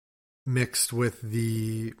mixed with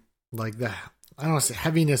I don't want to say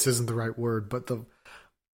heaviness isn't the right word, but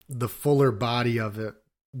the fuller body of it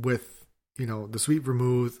with, the sweet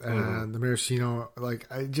vermouth and the maraschino.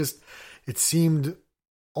 It seemed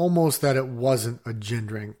almost that it wasn't a gin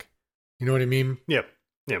drink. You know what I mean? Yep.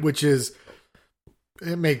 Yep. Which is,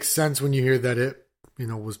 it makes sense when you hear that it,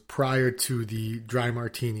 was prior to the dry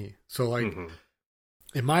martini. So like,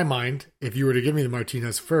 in my mind, if you were to give me the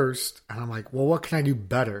Martinez first, and I'm like, well, what can I do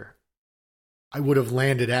better? I would have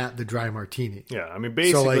landed at the dry martini. Yeah, I mean,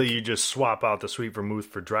 basically, you just swap out the sweet vermouth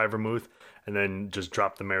for dry vermouth, and then just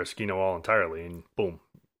drop the maraschino all entirely, and boom,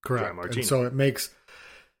 correct. Dry martini. And so it makes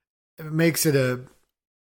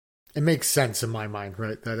sense in my mind,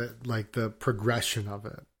 right? That it, like the progression of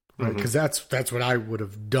it, right? Because that's what I would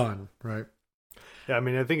have done, right? Yeah, I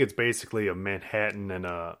mean, I think it's basically a Manhattan and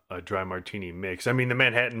a dry martini mix. I mean, the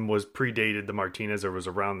Manhattan was predated the Martinez, or was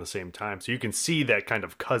around the same time. So you can see that kind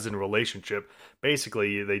of cousin relationship.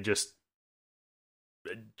 Basically, they just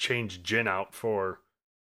changed gin out for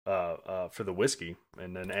the whiskey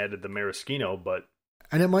and then added the maraschino.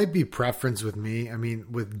 And it might be preference with me. I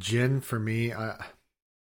mean, with gin, for me, I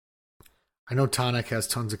know tonic has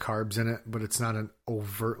tons of carbs in it, but it's not an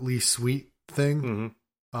overtly sweet thing.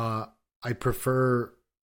 I prefer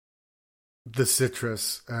the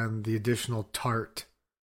citrus and the additional tart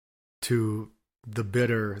to the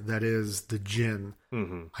bitter that is the gin.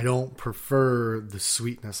 I don't prefer the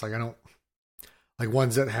sweetness. Like, I don't like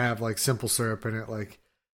ones that have like simple syrup in it. Like,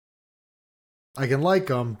 I can like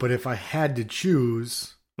them, but if I had to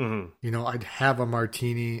choose, I'd have a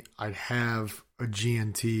martini. I'd have a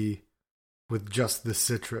G&T with just the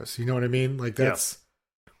citrus. You know what I mean? Like, that's...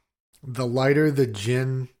 The lighter the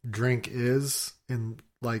gin drink is in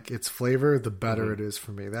like its flavor, the better it is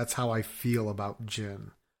for me. That's how I feel about gin.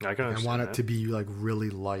 I want it to be like really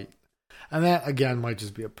light. And that again might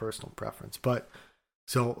just be a personal preference. But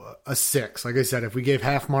so a 6. Like I said, if we gave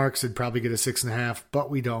half marks, it'd probably get a 6.5, but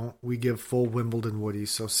we don't. We give full Wimbledon Woodies,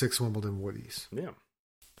 so 6 Wimbledon Woodies. Yeah.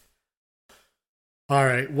 All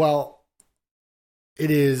right. Well, it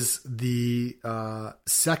is the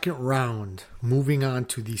second round. Moving on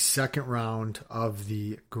to the second round of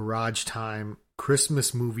the Garage Time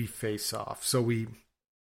Christmas movie face-off. So we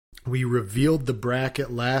revealed the bracket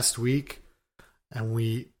last week, and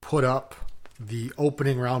we put up the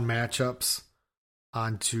opening round matchups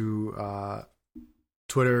onto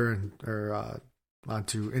Twitter or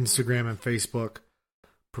onto Instagram and Facebook.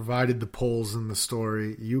 Provided the polls in the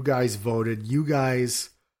story. You guys voted. You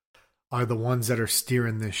guys are the ones that are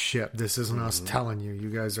steering this ship. This isn't us telling you. You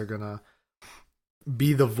guys are going to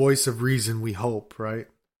be the voice of reason, we hope, right?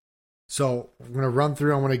 So I'm going to run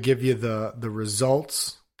through. I want to give you the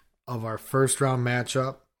results of our first round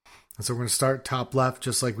matchup. And so we're going to start top left,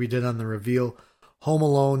 just like we did on the reveal. Home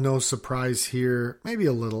Alone, no surprise here. Maybe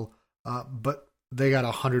a little, but they got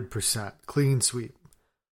 100%. Clean sweep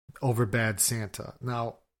over Bad Santa.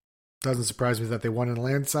 Now, doesn't surprise me that they won in a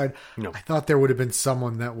landslide. No. I thought there would have been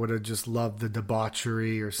someone that would have just loved the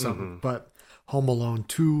debauchery or something. But Home Alone,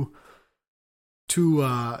 too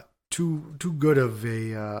good of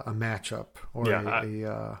a matchup or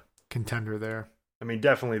a contender there. I mean,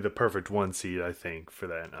 definitely the perfect 1 seed, I think, for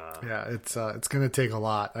that. It's going to take a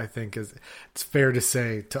lot. I think it's fair to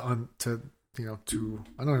say to I don't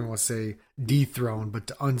even want to say dethrone, but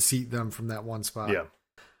to unseat them from that one spot. Yeah.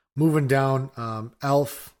 Moving down,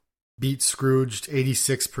 Elf beat Scrooged,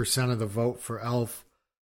 86% of the vote for Elf.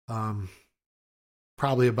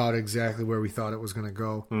 Probably about exactly where we thought it was going to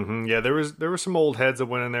go. Yeah, there were some old heads that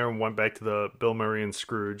went in there and went back to the Bill Murray and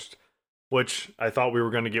Scrooged, which I thought we were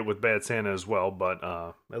going to get with Bad Santa as well, but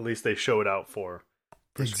at least they showed out for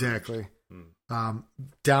exactly.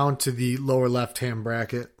 Down to the lower left-hand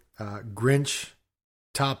bracket, Grinch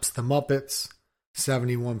tops the Muppets,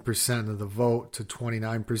 71% of the vote to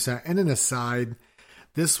 29%. And an aside,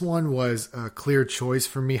 this one was a clear choice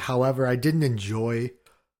for me. However, I didn't enjoy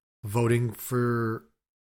voting for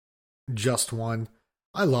just one.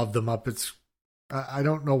 I love the Muppets. I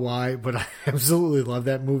don't know why, but I absolutely love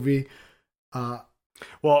that movie.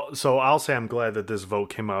 Well, so I'll say I'm glad that this vote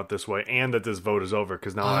came out this way and that this vote is over,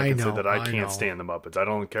 because now I can say that I can't stand the Muppets. I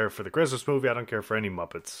don't care for the Christmas movie. I don't care for any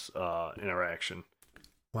Muppets interaction.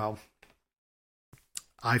 Well,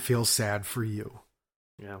 I feel sad for you.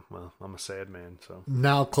 Yeah, well, I'm a sad man. So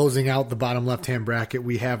now closing out the bottom left-hand bracket,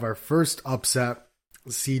 we have our first upset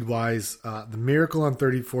seed-wise. The Miracle on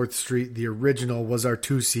 34th Street, the original, was our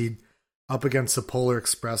 2 seed up against the Polar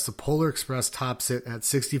Express. The Polar Express tops it at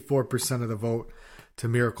 64% of the vote to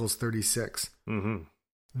Miracle's 36%.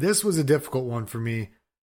 This was a difficult one for me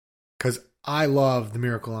because I love the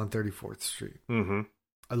Miracle on 34th Street.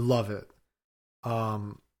 I love it.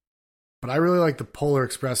 But I really like the Polar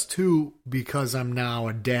Express too because I'm now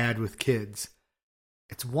a dad with kids.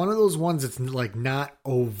 It's one of those ones that's like not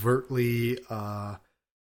overtly,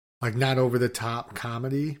 like not over the top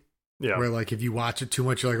comedy. Yeah. Where like if you watch it too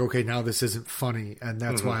much, you're like, okay, now this isn't funny, and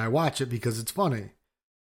that's why I watch it, because it's funny.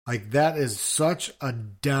 Like that is such a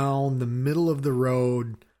down the middle of the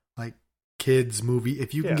road like kids movie.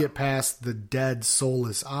 If you can get past the dead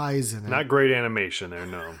soulless eyes in it, not great animation there.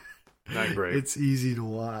 No, not great. It's easy to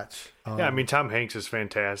watch. Yeah, I mean Tom Hanks is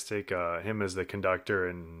fantastic. Him as the conductor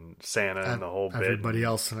and Santa and the whole bit. Everybody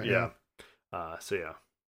else in it. Yeah. So yeah.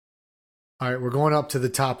 All right, we're going up to the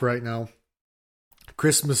top right now.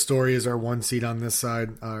 Christmas Story is our 1 seed on this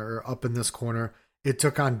side, or up in this corner. It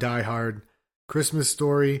took on Die Hard. Christmas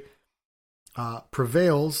Story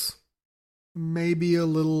prevails, maybe a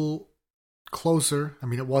little closer. I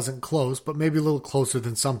mean, it wasn't close, but maybe a little closer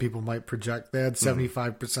than some people might project. They had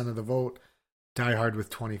 75% of the vote. Die Hard with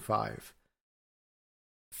 25.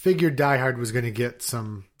 Figured Die Hard was going to get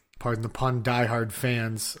some, pardon the pun, Die Hard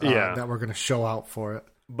fans that were going to show out for it.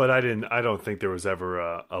 But I don't think there was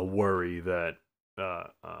ever a worry that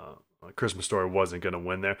Christmas Story wasn't going to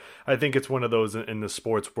win there. I think it's one of those in the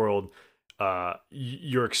sports world.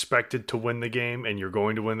 You're expected to win the game, and you're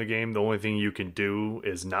going to win the game. The only thing you can do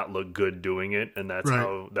is not look good doing it, and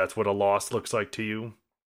that's what a loss looks like to you.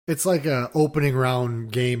 It's like a opening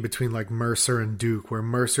round game between like Mercer and Duke, where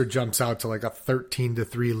Mercer jumps out to like a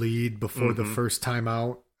 13-3 lead before the first time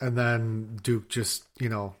out, and then Duke just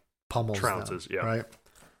pummels trounces them, right.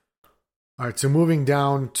 All right, so moving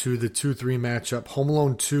down to the 2-3 matchup, Home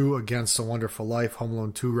Alone 2 against A Wonderful Life. Home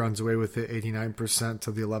Alone 2 runs away with it, 89%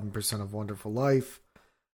 to the 11% of Wonderful Life.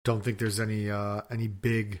 Don't think there's any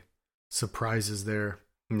big surprises there.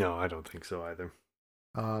 No, I don't think so either.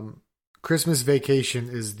 Christmas Vacation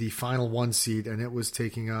is the final 1 seed, and it was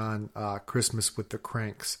taking on Christmas with the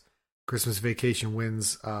Cranks. Christmas Vacation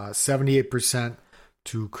wins 78%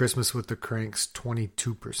 to Christmas with the Cranks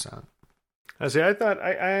 22%.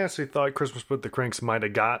 I honestly thought Christmas with the Cranks might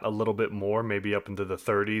have got a little bit more, maybe up into the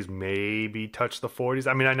 30s, maybe touch the 40s.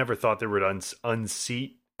 I mean, I never thought they would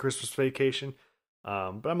unseat Christmas Vacation,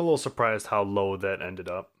 but I'm a little surprised how low that ended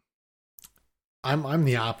up. I'm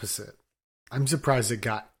the opposite. I'm surprised it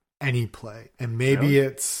got any play, and maybe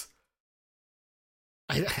it's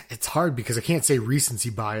hard because I can't say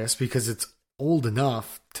recency bias because it's old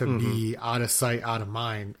enough to be out of sight, out of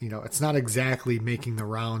mind. It's not exactly making the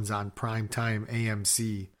rounds on primetime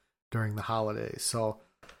AMC during the holidays. So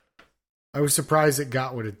I was surprised it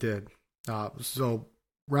got what it did. So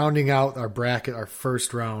rounding out our bracket, our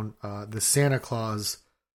first round, the Santa Claus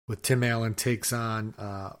with Tim Allen takes on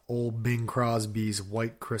old Bing Crosby's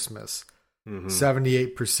White Christmas.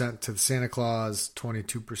 78% to the Santa Claus,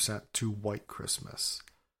 22% to White Christmas.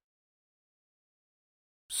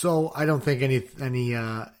 So I don't think any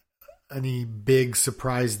big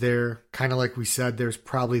surprise there. Kind of like we said, there's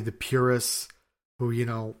probably the purists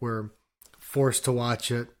who were forced to watch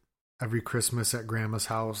it every Christmas at Grandma's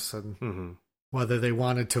house, and whether they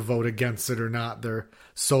wanted to vote against it or not, their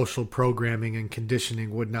social programming and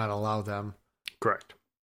conditioning would not allow them. Correct.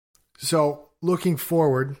 So looking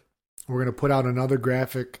forward, we're going to put out another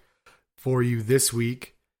graphic for you this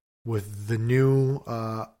week with the new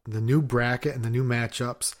bracket and the new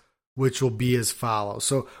matchups, which will be as follows.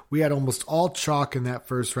 So we had almost all chalk in that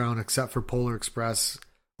first round except for Polar Express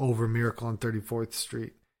over Miracle on 34th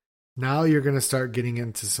Street. Now you're going to start getting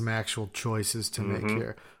into some actual choices to make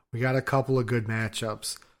here. We got a couple of good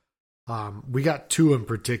matchups. We got 2 in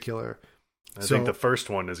particular. I think the first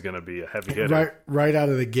one is going to be a heavy hitter. Right out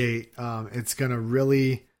of the gate. It's going to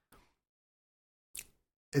really...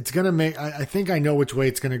 It's going to make... I think I know which way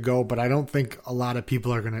it's going to go, but I don't think a lot of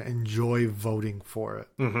people are going to enjoy voting for it.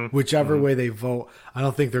 Whichever way they vote, I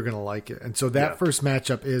don't think they're going to like it. And so that first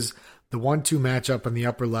matchup is the 1-2 matchup in the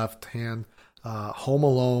upper left hand. Home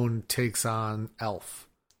Alone takes on Elf.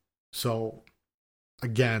 So,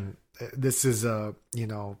 again, this is a,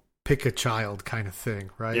 pick a child kind of thing,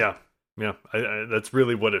 right? Yeah. Yeah, that's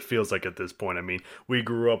really what it feels like at this point. I mean, we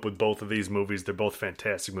grew up with both of these movies. They're both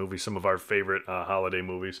fantastic movies, some of our favorite holiday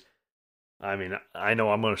movies. I mean, I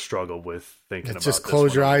know I'm going to struggle with thinking about just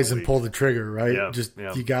close your eyes and pull the trigger, right? Yeah,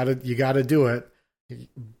 you gotta do it.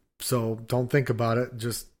 So don't think about it.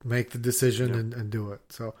 Just make the decision and do it.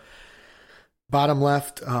 So bottom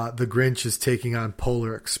left, The Grinch is taking on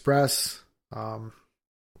Polar Express.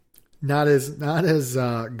 Not as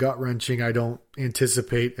gut wrenching, I don't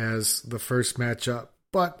anticipate, as the first matchup,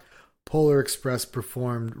 but Polar Express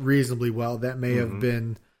performed reasonably well. That may have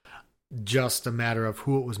been just a matter of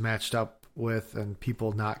who it was matched up with and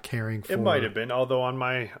people not caring for. It might have been, although on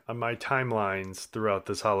my timelines throughout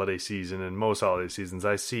this holiday season and most holiday seasons,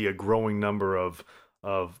 I see a growing number of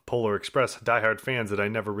Polar Express diehard fans that I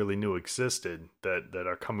never really knew existed that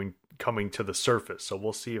are coming to the surface. So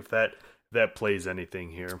we'll see if that that plays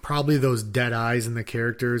anything here. Probably those dead eyes in the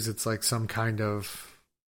characters. It's like some kind of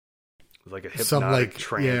like a hypnotic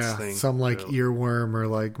trance thing. Some like earworm or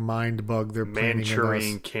like mind bug they're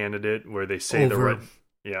Manchurian Candidate, where they say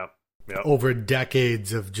over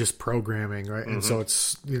decades of just programming, right? And so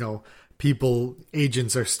it's,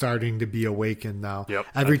 agents are starting to be awakened now. Yep,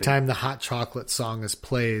 Every time the Hot Chocolate song is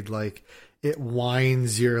played, like it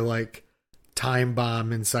winds your like time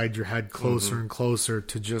bomb inside your head closer and closer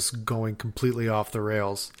to just going completely off the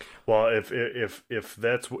rails. Well,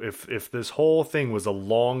 if this whole thing was a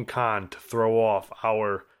long con to throw off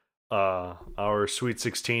our Sweet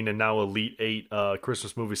 16 and now Elite 8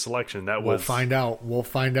 Christmas movie selection, we'll find out. We'll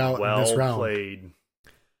find out in this round. Well played.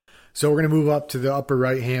 So we're going to move up to the upper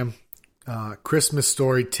right hand. Christmas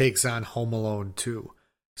Story takes on Home Alone 2.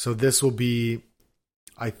 So this will be,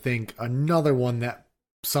 I think, another one that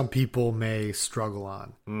some people may struggle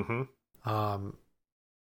on. I'm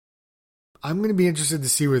going to be interested to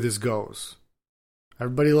see where this goes.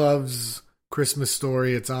 Everybody loves Christmas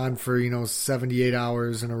Story. It's on for 78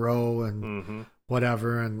 hours in a row and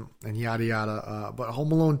whatever and yada yada. But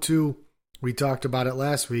Home Alone 2, we talked about it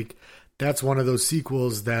last week. That's one of those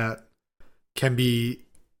sequels that can be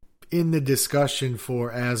in the discussion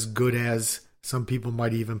for as good as some people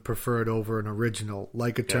might even prefer it over an original,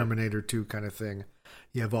 like a Terminator 2 kind of thing.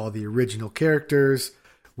 You have all the original characters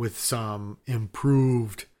with some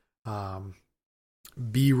improved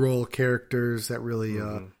B-roll characters that really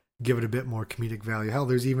give it a bit more comedic value. Hell,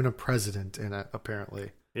 there's even a president in it,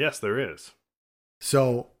 apparently. Yes, there is.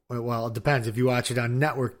 So, well, it depends. If you watch it on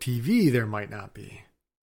network TV, there might not be.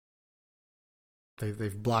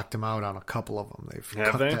 They've blocked him out on a couple of them.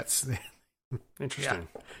 Have they? That. Interesting.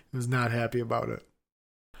 Yeah, he was not happy about it.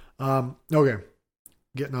 Okay,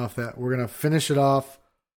 getting off that, we're gonna finish it off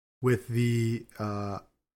with the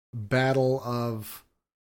battle of.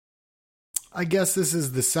 I guess this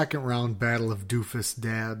is the second round battle of Doofus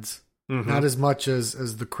Dads. Not as much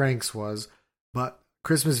as the Cranks was, but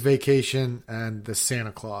Christmas Vacation and the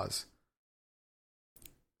Santa Claus.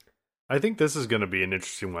 I think this is going to be an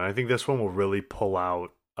interesting one. I think this one will really pull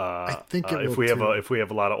out. I think it if will if we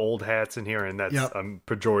have a lot of old hats in here, and that's a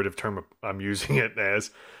pejorative term I'm using it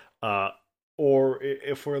as, or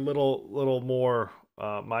if we're a little more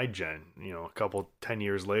my gen, a couple 10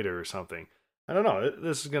 years later or something. I don't know.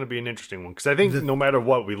 This is going to be an interesting one because I think no matter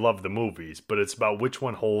what, we love the movies, but it's about which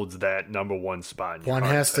one holds that number one spot. One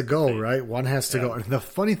has to go, right? One has to go. And the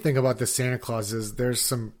funny thing about the Santa Claus is there's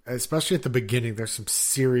some, especially at the beginning, there's some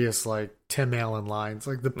serious like Tim Allen lines,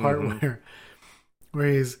 like the part where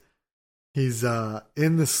he's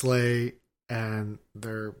in the sleigh and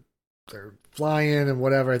they're flying and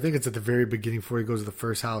whatever. I think it's at the very beginning before he goes to the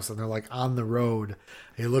first house and they're like on the road. And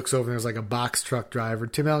he looks over and there's like a box truck driver.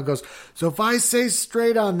 Tim Allen goes, "So if I say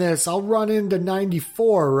straight on this, I'll run into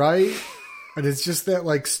 94, right?" And it's just that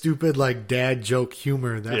like stupid like dad joke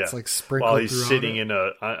humor that's like sprinkled while he's sitting it.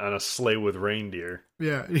 on a sleigh with reindeer.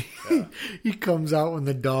 Yeah. He comes out when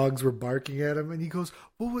the dogs were barking at him and he goes,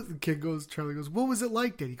 Charlie goes, "What was it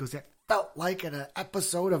like, Dad?" He goes, "That felt like an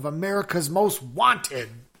episode of America's Most Wanted."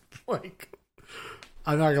 Like,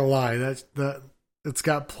 I'm not gonna lie, it's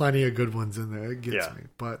got plenty of good ones in there. It gets me,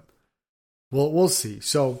 but we'll see.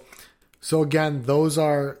 So again, those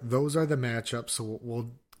are the matchups. So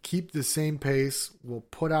we'll keep the same pace. We'll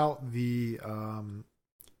put out the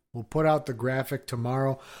graphic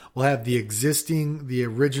tomorrow. We'll have the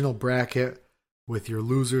original bracket with your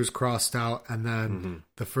losers crossed out, and then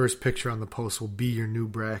the first picture on the post will be your new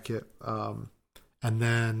bracket. And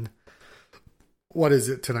then. What is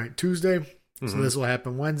it tonight? Tuesday? So this will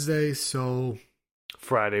happen Wednesday. So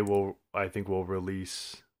Friday I think we'll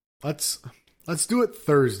release. Let's do it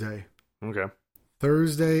Thursday. Okay.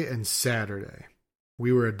 Thursday and Saturday.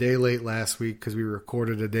 We were a day late last week because we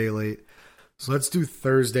recorded a day late. So let's do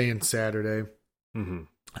Thursday and Saturday. And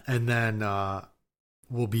then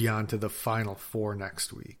we'll be on to the final four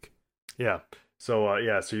next week. Yeah. So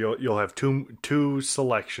so you'll have two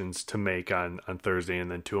selections to make on Thursday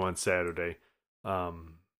and then two on Saturday.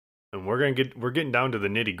 And we're getting down to the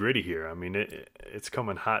nitty gritty here. I mean, it's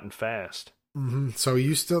coming hot and fast. So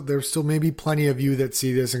there's still maybe plenty of you that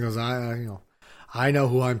see this and goes, I know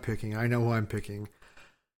who I'm picking.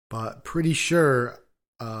 But pretty sure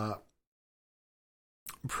there's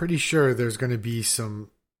going to be some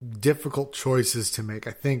difficult choices to make.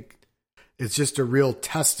 I think it's just a real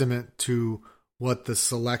testament to what the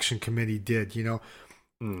selection committee did. You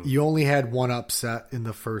only had one upset in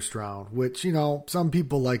the first round, which, some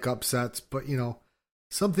people like upsets, but,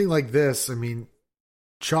 something like this, I mean,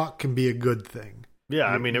 chalk can be a good thing. Yeah,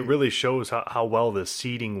 I mean, it really shows how well the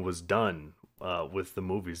seeding was done with the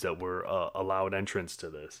movies that were allowed entrance to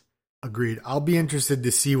this. Agreed. I'll be interested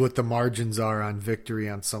to see what the margins are on victory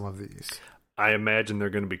on some of these. I imagine they're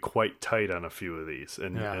going to be quite tight on a few of these,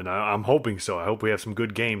 and I'm hoping so. I hope we have some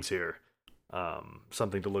good games here,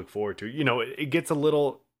 something to look forward to. You know, it gets a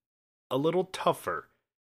little tougher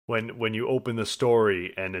when you open the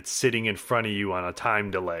story and it's sitting in front of you on a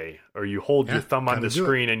time delay, or you hold your thumb on the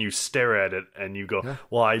screen and you stare at it and you go,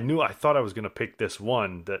 well, I thought I was going to pick this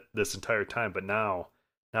one this entire time, but now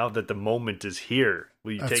that the moment is here,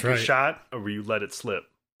 will you take a shot or will you let it slip?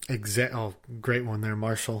 Oh, great one there,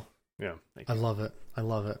 Marshall. Yeah. I love it.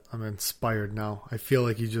 I'm inspired now. I feel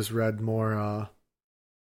like you just read more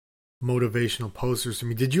motivational posters to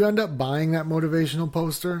me. Did you end up buying that motivational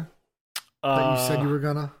poster that you said you were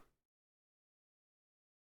gonna?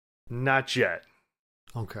 Not yet.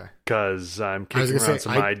 Okay. Because I'm kicking around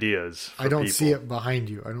some ideas for I don't people. see it behind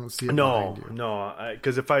you. No,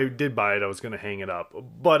 because if I did buy it, I was going to hang it up.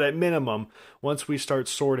 But at minimum, once we start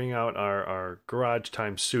sorting out our Garage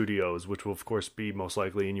Time studios, which will, of course, be most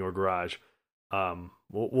likely in your garage,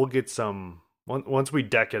 we'll get some... Once we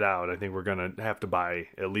deck it out, I think we're going to have to buy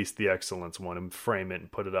at least the Excellence one and frame it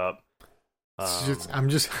and put it up. I'm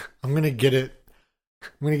going to get it... I'm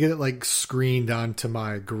going to get it like screened onto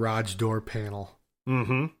my garage door panel.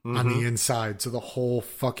 On the inside, so the whole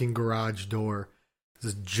fucking garage door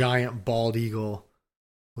is this giant bald eagle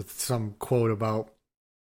with some quote about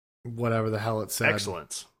whatever the hell it said.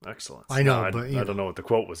 Excellence. I know, but I don't know what the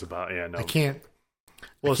quote was about. Yeah, no, I can't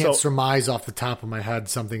surmise off the top of my head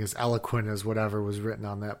something as eloquent as whatever was written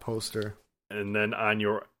on that poster. And then on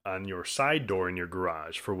your side door in your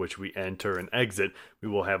garage, for which we enter and exit, we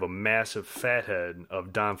will have a massive fathead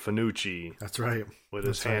of Don Fanucci. That's right. With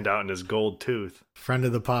his hand out and his gold tooth. Friend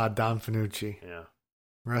of the pod, Don Fanucci. Yeah.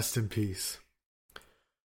 Rest in peace.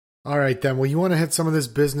 All right, then. Well, you want to hit some of this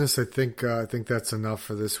business? I think that's enough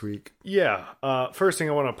for this week. Yeah. First thing,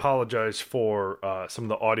 I want to apologize for some of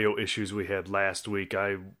the audio issues we had last week.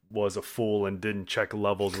 I was a fool and didn't check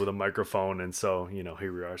levels with a microphone, and so,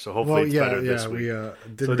 here we are. So hopefully it's better this week. So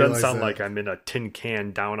it doesn't sound like I'm in a tin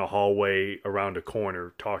can down a hallway around a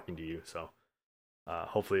corner talking to you. So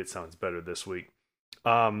hopefully it sounds better this week.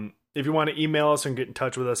 If you want to email us and get in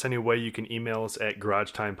touch with us anyway, you can email us at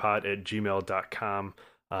garagetimepod@gmail.com.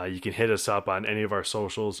 You can hit us up on any of our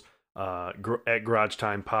socials, at Garage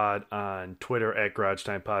Time Pod on Twitter, at Garage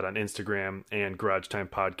Time Pod on Instagram, and Garage Time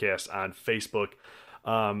Podcast on Facebook.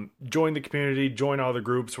 Join the community, join all the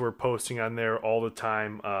groups. We're posting on there all the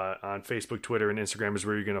time. On Facebook, Twitter, and Instagram is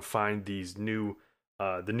where you're going to find these the new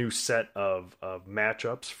set of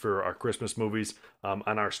matchups for our Christmas movies on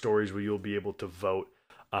our stories, where you'll be able to vote.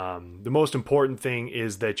 The most important thing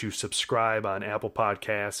is that you subscribe on Apple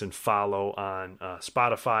Podcasts and follow on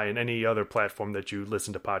Spotify and any other platform that you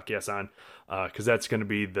listen to podcasts on, because that's going to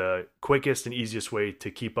be the quickest and easiest way to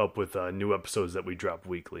keep up with new episodes that we drop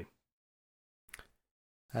weekly.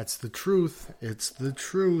 That's the truth. It's the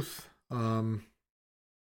truth. I'm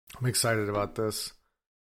excited about this.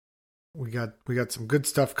 We got some good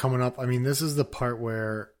stuff coming up. I mean, this is the part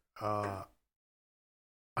where I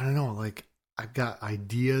don't know, like, I've got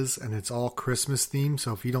ideas and it's all Christmas themed.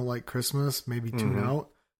 So if you don't like Christmas, maybe tune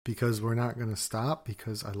out, because we're not going to stop,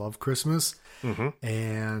 because I love Christmas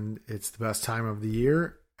and it's the best time of the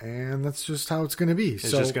year, and that's just how it's going to be.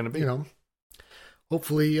 It's just going to be,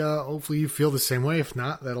 hopefully you feel the same way. If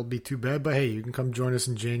not, that'll be too bad. But hey, you can come join us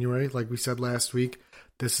in January. Like we said last week,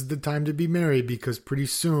 this is the time to be merry, because pretty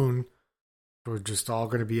soon we're just all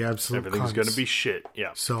going to be absolute Everything's going to be shit.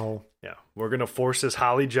 Yeah. So yeah, we're going to force this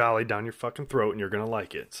holly jolly down your fucking throat, and you're going to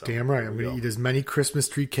like it. So, damn right. I'm going to eat as many Christmas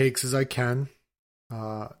tree cakes as I can.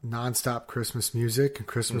 Nonstop Christmas music and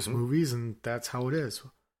Christmas movies, and that's how it is.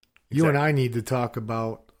 Exactly. You and I need to talk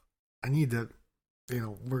about,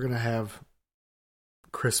 we're going to have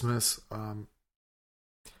Christmas. Got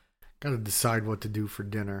to decide what to do for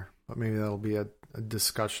dinner, but maybe that'll be a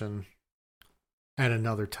discussion at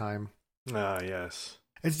another time. Yes.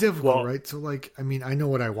 It's difficult, right? So, I know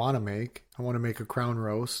what I want to make. I want to make a crown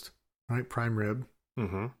roast, right? Prime rib.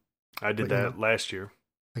 I did that last year.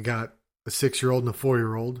 I got a 6-year-old and a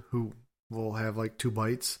 4-year-old who will have 2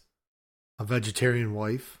 bites, a vegetarian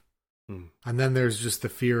wife. And then there's just the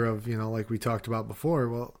fear of, like we talked about before,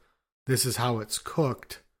 well, this is how it's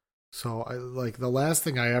cooked. So, the last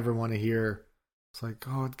thing I ever want to hear is like,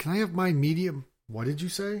 oh, can I have mine medium? What did you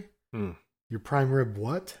say? Your prime rib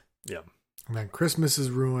what? Yeah. And then Christmas is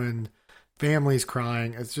ruined. Family's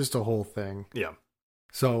crying. It's just a whole thing. Yeah.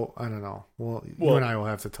 So, I don't know. Well, you and I will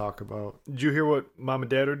have to talk about. Did you hear what Mom and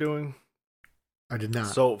Dad are doing? I did not.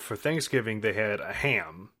 So, for Thanksgiving, they had a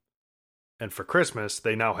ham. And for Christmas,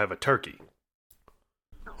 they now have a turkey.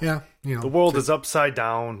 Yeah, the world is upside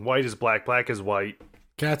down. White is black. Black is white.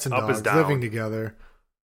 Cats and up dogs is down. living together.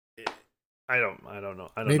 I don't know. I don't know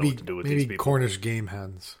Maybe, what to do with these people. Cornish game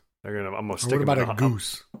hens. I'm gonna stick What them about in a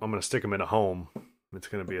goose? I'm gonna stick them in a home. It's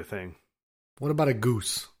gonna be a thing. What about a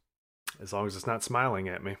goose? As long as it's not smiling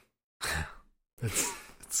at me. It's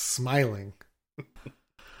smiling.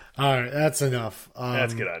 All right, that's enough.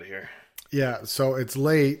 Let's get out of here. Yeah, so it's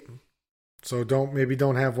late. So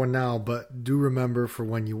don't have one now, but do remember for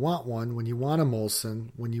when you want one, when you want a Molson,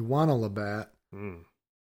 when you want a Labatt,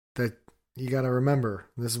 that you got to remember.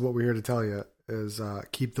 This is what we're here to tell you: is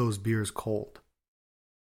keep those beers cold.